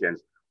deceive the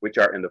nations which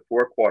are in the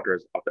four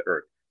quarters of the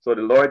earth. So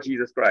the Lord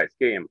Jesus Christ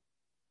came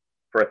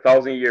for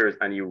 1,000 years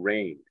and he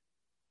reigned.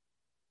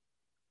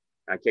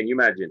 And can you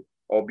imagine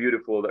how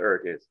beautiful the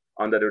earth is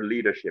under the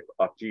leadership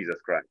of Jesus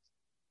Christ?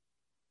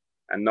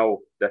 And now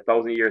the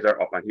 1,000 years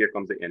are up, and here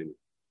comes the enemy.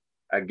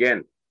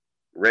 Again,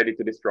 ready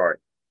to destroy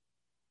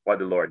what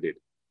the Lord did.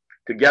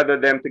 To gather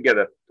them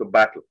together to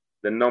battle,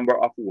 the number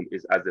of whom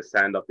is as the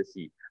sand of the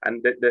sea.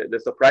 And the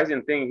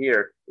surprising thing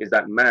here is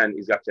that man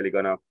is actually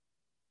going to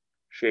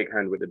shake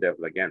hand with the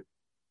devil again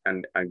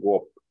and go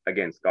up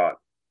against God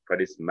for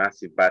this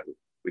massive battle,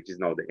 which is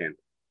now the end.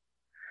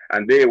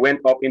 And they went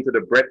up into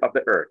the breadth of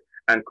the earth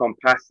and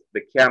compassed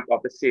the camp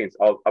of the saints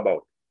all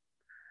about,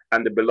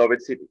 and the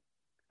beloved city.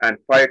 And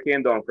fire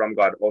came down from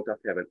God out of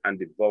heaven and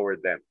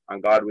devoured them.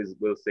 And God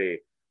will say,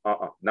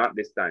 not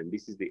this time.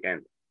 This is the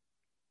end.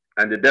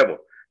 And the devil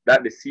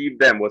that deceived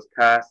them was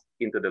cast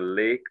into the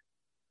lake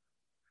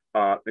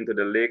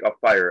of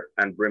fire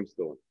and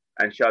brimstone,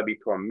 and shall be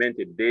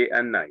tormented day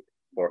and night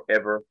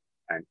forever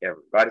and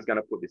ever. God is going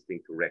to put this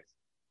thing to rest.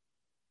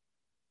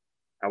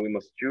 And we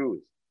must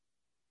choose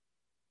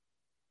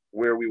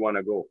where we want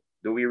to go.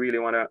 Do we really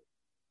want to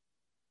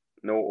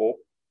know hope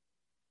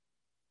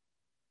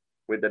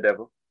with the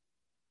devil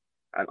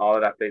and all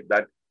of that?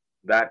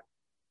 That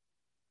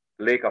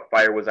lake of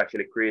fire was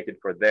actually created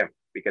for them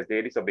because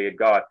they disobeyed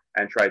God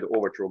and tried to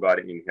overthrow God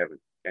in heaven.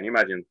 Can you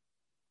imagine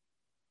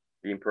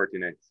the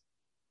impertinence?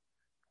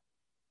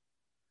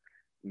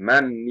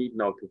 Man need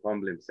now to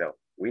humble himself.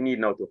 We need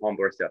now to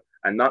humble ourselves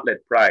and not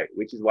let pride,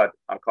 which is what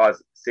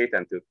caused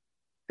Satan to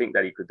think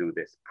that he could do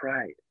this.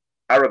 Pride,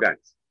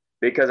 arrogance,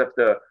 because of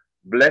the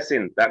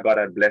blessing that God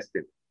had blessed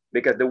him,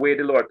 because the way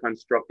the Lord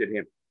constructed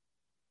him.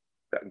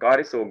 That God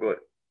is so good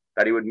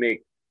that he would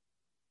make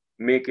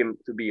him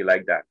to be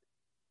like that.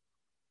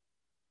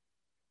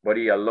 But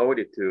he allowed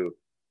it to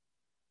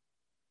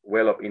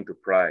well up into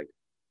pride.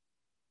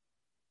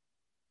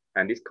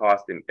 And this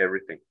cost him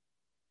everything.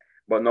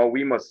 But now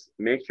we must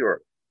make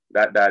sure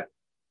that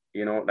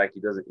like he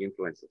doesn't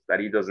influence us, that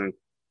he doesn't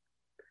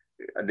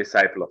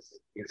disciple us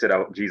instead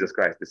of Jesus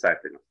Christ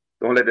discipling us.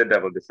 Don't let the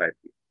devil disciple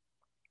you.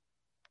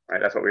 All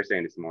right, that's what we're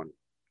saying this morning.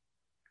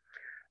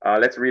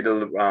 Let's read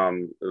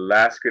the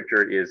last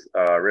scripture is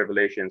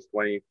Revelations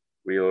 20.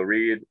 We'll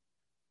read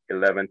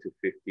 11 to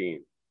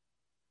 15.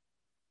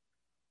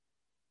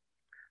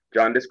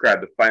 John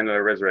described the final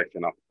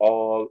resurrection of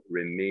all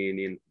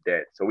remaining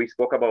dead. So we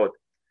spoke about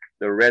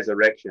the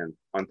resurrection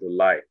unto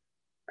life.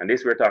 And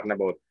this we're talking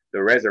about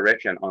the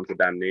resurrection unto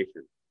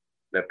damnation.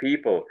 The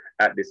people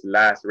at this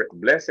last,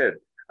 blessed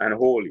and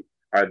holy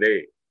are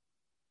they,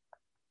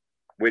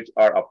 which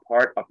are a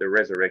part of the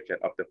resurrection,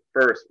 of the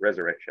first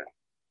resurrection.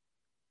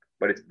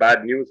 But it's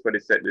bad news for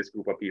this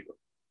group of people.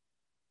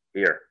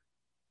 Here,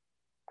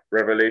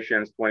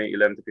 Revelations 20,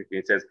 11 to 15,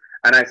 it says,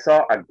 and I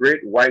saw a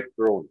great white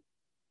throne,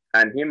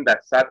 and him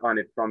that sat on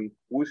it, from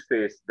whose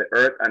face the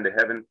earth and the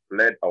heaven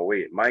fled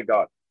away. My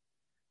God,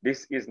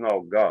 this is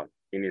now God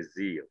in his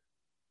zeal.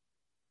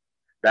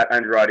 That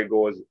Andrade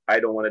goes, I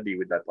don't want to deal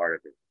with that part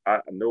of it.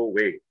 No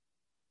way.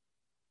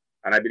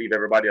 And I believe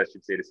everybody else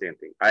should say the same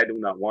thing. I do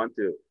not want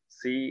to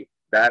see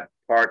that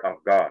part of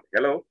God.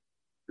 Hello?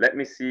 Let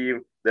me see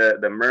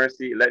the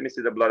mercy. Let me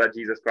see the blood of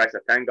Jesus Christ. I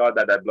thank God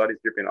that that blood is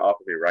dripping off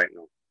of it right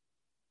now.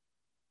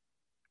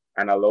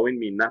 And allowing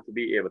me not to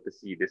be able to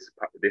see this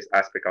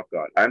aspect of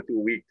God. I'm too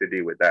weak to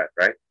deal with that,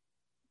 right?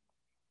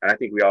 And I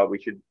think we're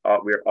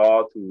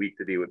all too weak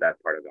to deal with that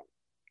part of God.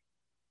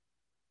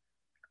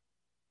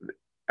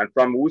 And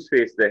from whose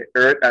face the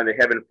earth and the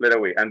heaven fled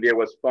away, and there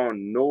was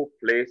found no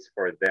place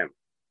for them.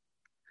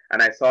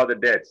 And I saw the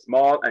dead,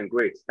 small and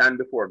great, stand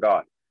before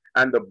God.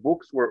 And the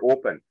books were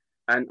opened,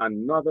 and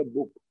another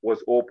book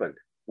was opened,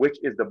 which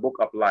is the book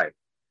of life.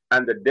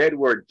 And the dead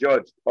were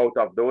judged out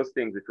of those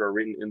things which were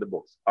written in the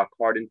books,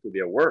 according to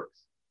their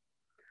works.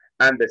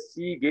 And the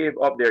sea gave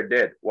up their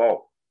dead.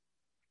 Wow.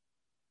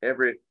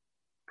 Every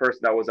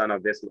person that was on a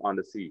vessel on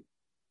the sea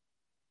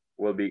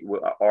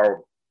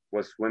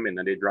was swimming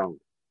and they drowned.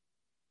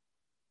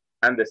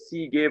 And the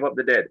sea gave up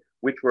the dead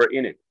which were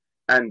in it,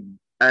 and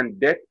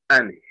death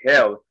and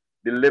hell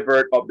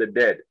delivered up the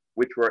dead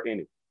which were in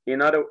it.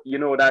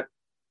 That,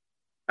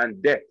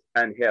 and death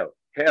and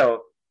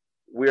hell,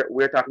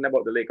 we're talking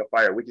about the lake of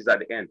fire, which is at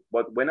the end.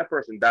 But when a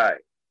person died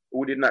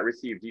who did not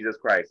receive Jesus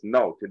Christ,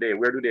 no, today,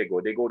 where do they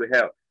go? They go to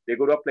hell. They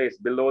go to a place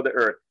below the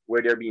earth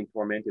where they're being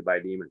tormented by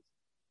demons.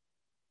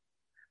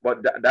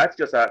 But that's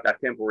just a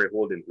temporary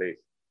holding place.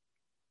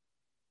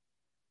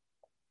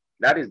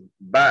 That is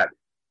bad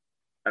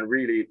and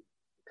really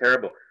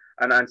terrible.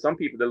 And some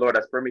people, the Lord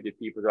has permitted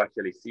people to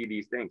actually see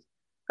these things.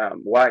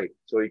 Why?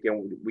 So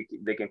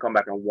they can come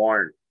back and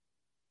warn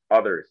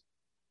others.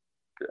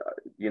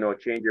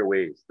 Change your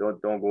ways. Don't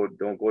go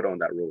down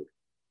that road.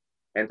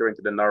 Enter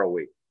into the narrow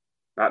way,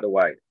 not the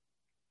wide.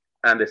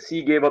 And the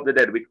sea gave up the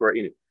dead which were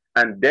in it,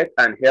 and death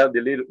and hell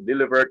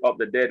delivered up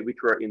the dead which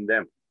were in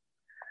them.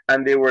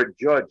 And they were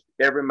judged,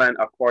 every man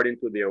according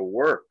to their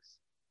works.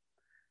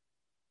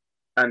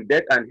 And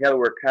death and hell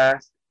were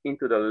cast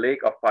into the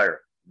lake of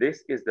fire.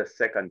 This is the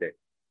second death.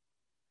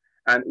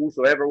 And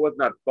whosoever was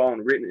not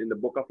found written in the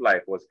book of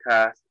life was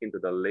cast into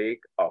the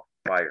lake of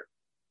fire.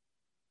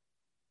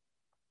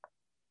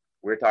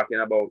 We're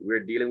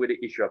dealing with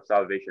the issue of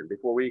salvation.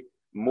 Before we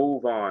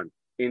move on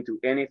into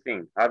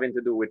anything having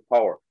to do with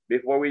power,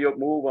 before we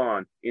move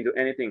on into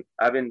anything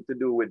having to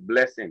do with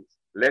blessings,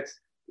 let's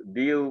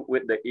deal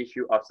with the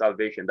issue of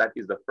salvation. That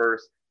is the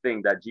first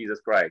thing that Jesus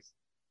Christ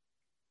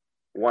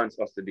wants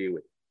us to deal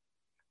with.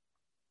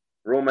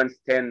 Romans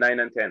 10:9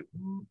 and 10.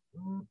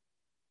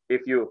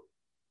 If you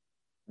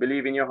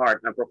believe in your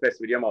heart and profess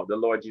with your mouth the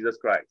Lord Jesus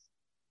Christ,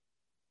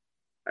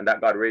 and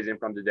that God raised him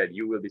from the dead,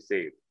 you will be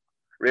saved.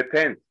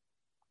 Repent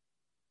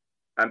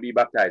and be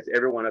baptized,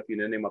 every one of you,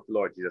 in the name of the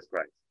Lord Jesus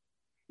Christ.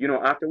 You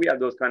know, after we have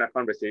those kind of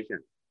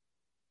conversations,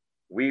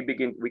 we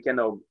can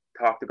now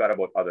talk to God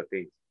about other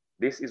things.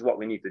 This is what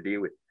we need to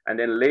deal with. And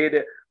then lay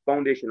the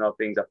foundational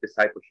things of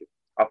discipleship,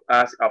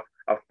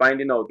 of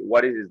finding out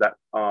what it is that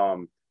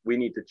we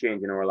need to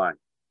change in our life.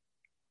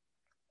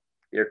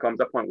 There comes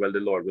a point where the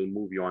Lord will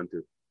move you on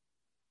to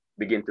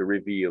begin to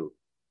reveal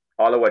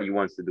all of what he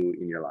wants to do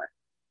in your life.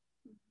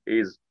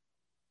 He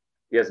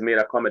has made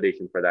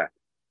accommodation for that.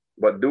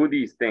 But do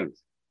these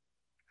things.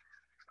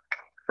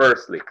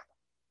 Firstly.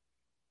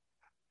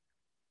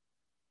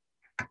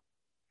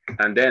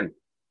 And then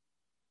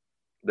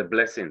the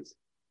blessings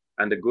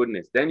and the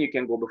goodness. Then you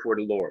can go before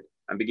the Lord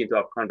and begin to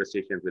have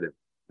conversations with him.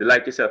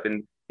 Delight yourself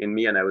in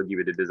me, and I will give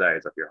you the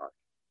desires of your heart.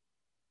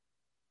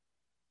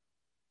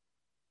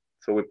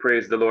 So we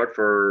praise the Lord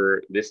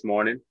for this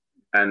morning,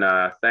 and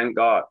thank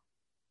God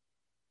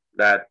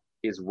that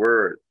his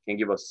word can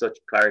give us such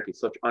clarity,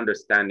 such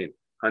understanding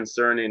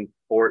concerning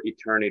our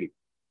eternity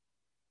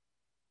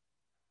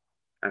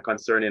and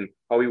concerning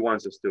how he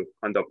wants us to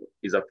conduct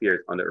his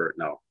affairs on the earth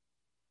now.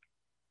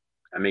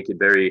 I make it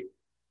very,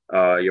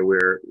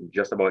 we're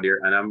just about there.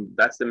 And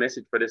that's the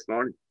message for this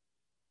morning.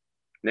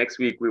 Next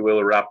week, we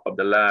will wrap up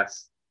the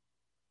last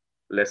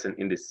lesson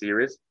in this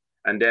series.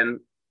 And then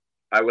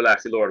I will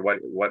ask the Lord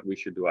what we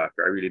should do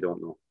after. I really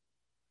don't know.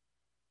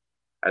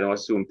 I don't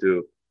assume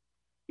to,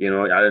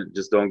 I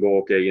just don't go,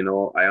 okay,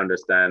 I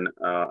understand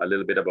a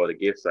little bit about the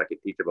gifts, so I can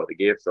teach about the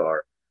gifts,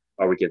 or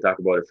we can talk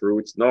about the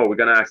fruits. No, we're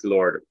going to ask the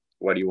Lord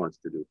what he wants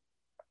to do.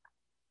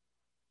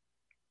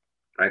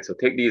 All right, so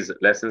take these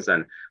lessons,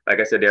 and like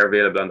I said, they're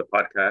available on the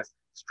podcast.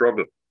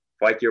 Struggle,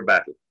 fight your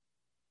battle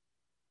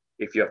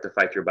if you have to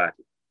fight your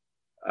battle.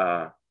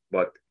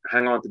 But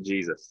hang on to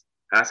Jesus,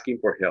 ask him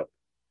for help,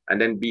 and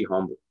then be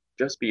humble.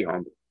 Just be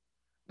humble.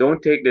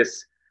 Don't take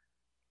this,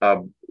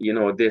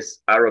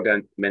 this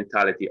arrogant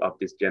mentality of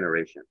this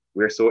generation.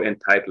 We're so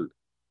entitled,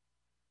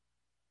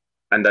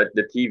 and that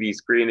the TV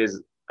screen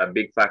is a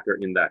big factor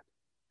in that.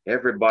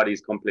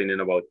 Everybody's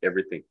complaining about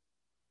everything,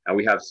 and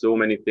we have so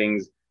many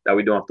things that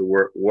we don't have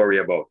to worry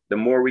about. The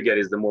more we get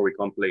is the more we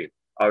complain.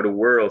 Or the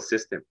world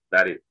system,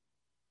 that is.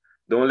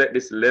 Don't let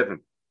this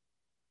leaven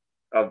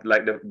of,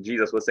 like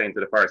Jesus was saying to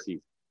the Pharisees,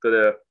 to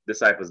the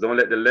disciples, don't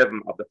let the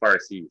leaven of the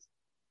Pharisees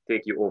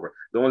take you over.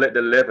 Don't let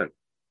the leaven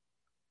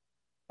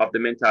of the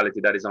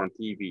mentality that is on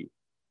TV,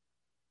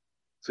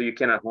 so you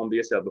cannot humble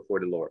yourself before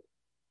the Lord.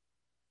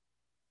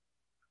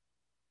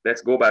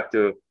 Let's go back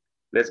to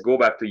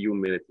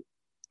humility.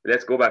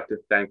 Let's go back to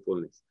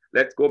thankfulness.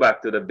 Let's go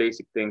back to the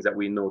basic things that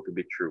we know to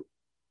be true.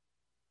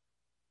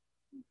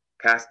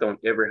 Cast down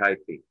every high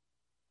thing.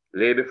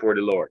 Lay before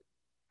the Lord.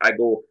 I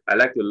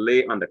like to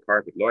lay on the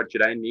carpet. Lord,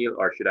 should I kneel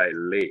or should I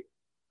lay?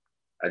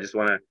 I just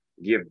want to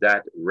give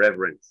that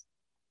reverence.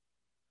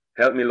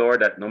 Help me,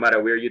 Lord, that no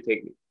matter where you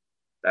take me,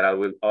 that I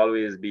will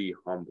always be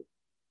humble.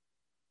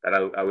 That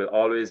I will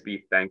always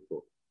be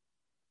thankful.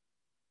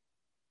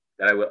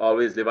 That I will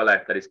always live a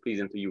life that is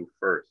pleasing to you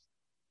first.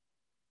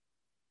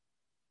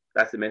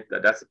 That's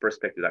the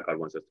perspective that God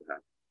wants us to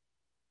have.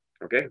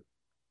 Okay?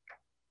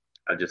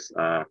 I'll just,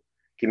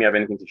 Kim, you have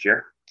anything to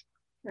share?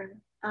 Sure.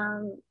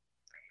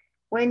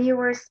 When you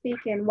were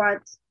speaking,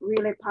 what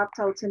really popped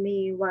out to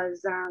me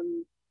was,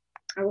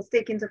 I was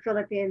taken to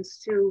Philippians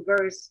 2,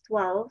 verse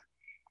 12,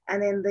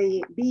 and then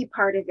the B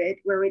part of it,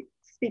 where it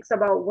speaks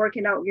about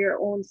working out your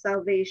own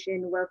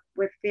salvation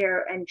with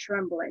fear and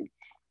trembling.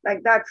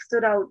 Like, that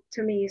stood out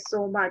to me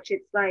so much.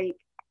 It's like,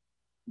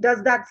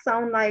 does that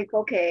sound like,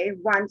 okay,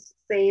 once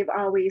saved,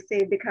 always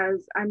saved?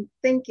 Because I'm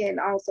thinking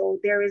also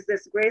there is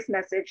this grace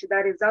message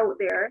that is out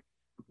there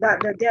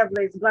that the devil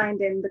is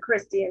blinding the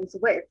Christians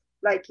with.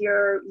 Like,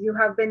 you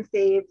have been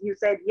saved, you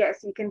said yes,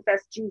 you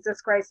confess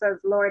Jesus Christ as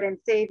Lord and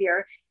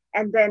Savior,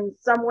 and then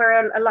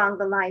somewhere along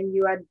the line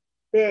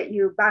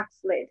you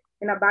backslid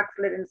in a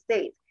backslidden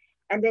state.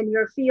 And then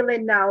you're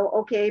feeling now,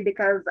 okay,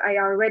 because I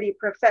already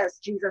profess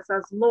Jesus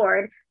as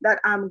Lord, that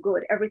I'm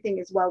good. Everything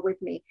is well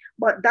with me.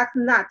 But that's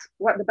not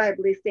what the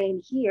Bible is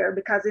saying here,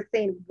 because it's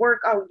saying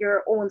work out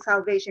your own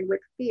salvation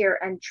with fear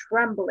and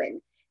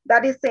trembling.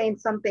 That is saying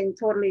something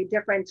totally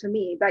different to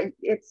me, that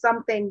it's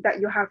something that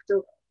you have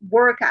to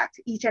work at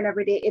each and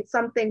every day. It's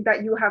something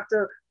that you have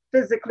to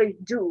physically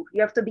do.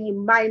 You have to be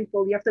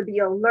mindful. You have to be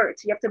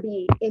alert. You have to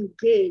be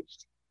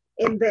engaged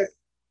in this,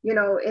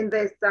 in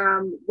this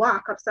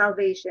walk of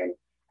salvation.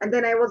 And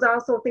then I was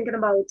also thinking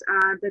about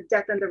the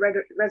death and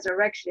the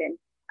resurrection,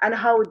 and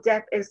how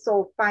death is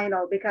so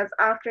final, because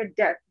after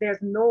death, there's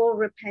no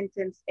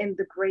repentance in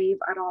the grave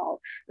at all.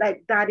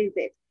 Like, that is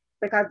it.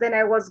 Because then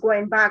I was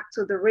going back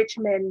to the rich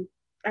man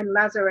and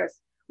Lazarus,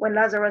 when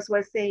Lazarus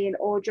was saying,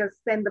 oh, just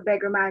send the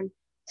beggar man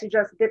to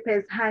just dip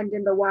his hand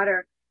in the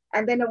water.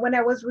 And then when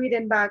I was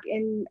reading back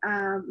in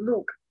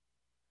Luke,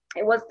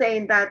 it was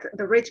saying that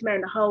the rich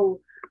man, how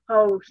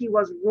he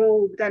was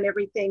robed and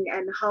everything,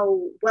 and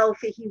how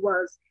wealthy he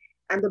was,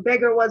 and the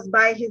beggar was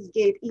by his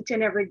gate each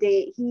and every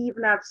day. He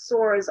even had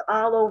sores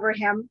all over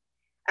him,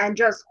 and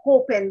just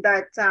hoping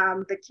that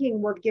the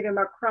king would give him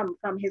a crumb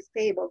from his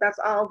table. That's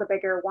all the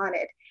beggar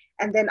wanted.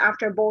 And then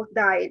after both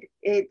died,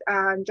 it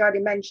Jody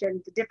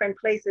mentioned the different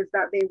places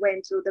that they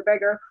went to. The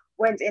beggar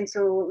went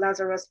into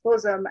Lazarus'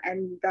 bosom,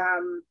 and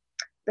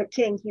the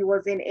king, he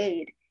was in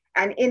aid.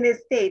 And in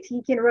his state,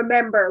 he can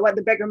remember what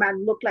the beggar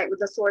man looked like with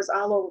the sores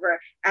all over.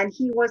 And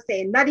he was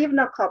saying, not even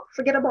a cup,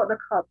 forget about the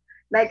cup,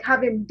 like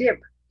have him dip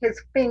his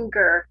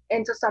finger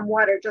into some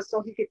water just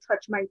so he could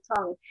touch my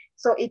tongue,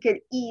 so it could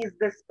ease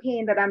this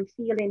pain that I'm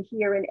feeling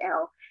here in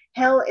hell.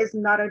 Hell is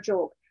not a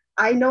joke.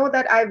 I know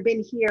that I've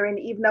been hearing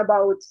even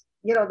about,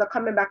 the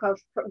coming back of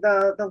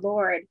the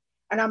Lord.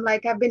 And I'm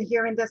like, I've been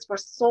hearing this for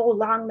so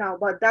long now,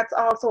 but that's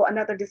also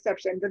another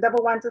deception. The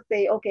devil wants to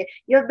say, okay,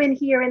 you've been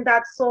hearing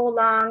that so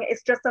long.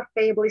 It's just a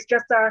fable. It's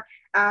just a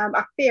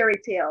fairy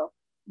tale.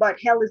 But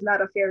hell is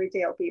not a fairy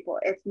tale, people.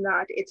 It's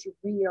not. It's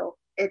real.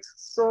 It's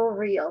so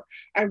real.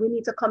 And we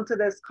need to come to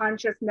this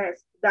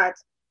consciousness that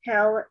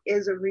hell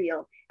is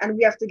real. And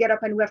we have to get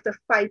up and we have to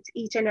fight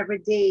each and every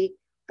day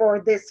for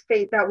this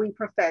faith that we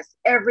profess.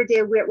 Every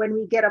day when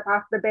we get up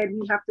off the bed,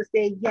 we have to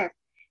say yes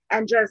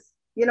and just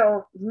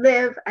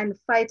live and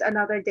fight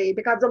another day,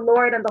 because the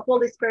Lord and the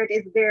Holy Spirit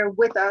is there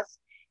with us.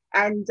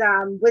 And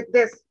with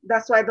this,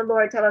 that's why the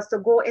Lord tell us to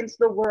go into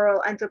the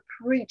world and to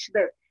preach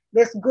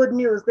this good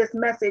news, this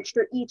message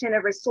to each and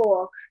every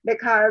soul,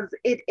 because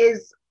it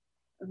is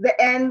the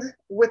end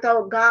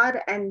without God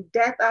and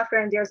death after,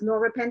 and there's no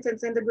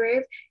repentance in the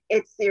grave.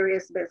 It's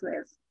serious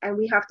business, and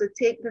we have to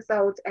take this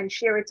out and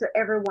share it to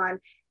everyone.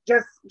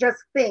 Just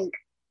think.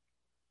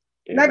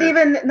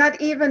 Amen. Not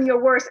even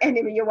your worst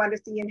enemy you want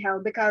to see in hell,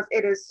 because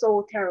it is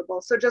so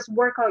terrible. So just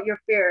work out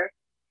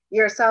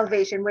your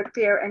salvation with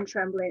fear and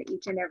trembling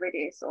each and every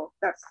day. So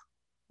that's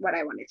what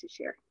I wanted to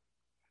share.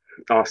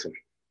 Awesome.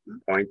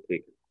 Point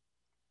taken.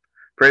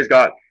 Praise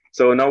God.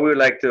 So now we would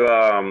like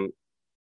to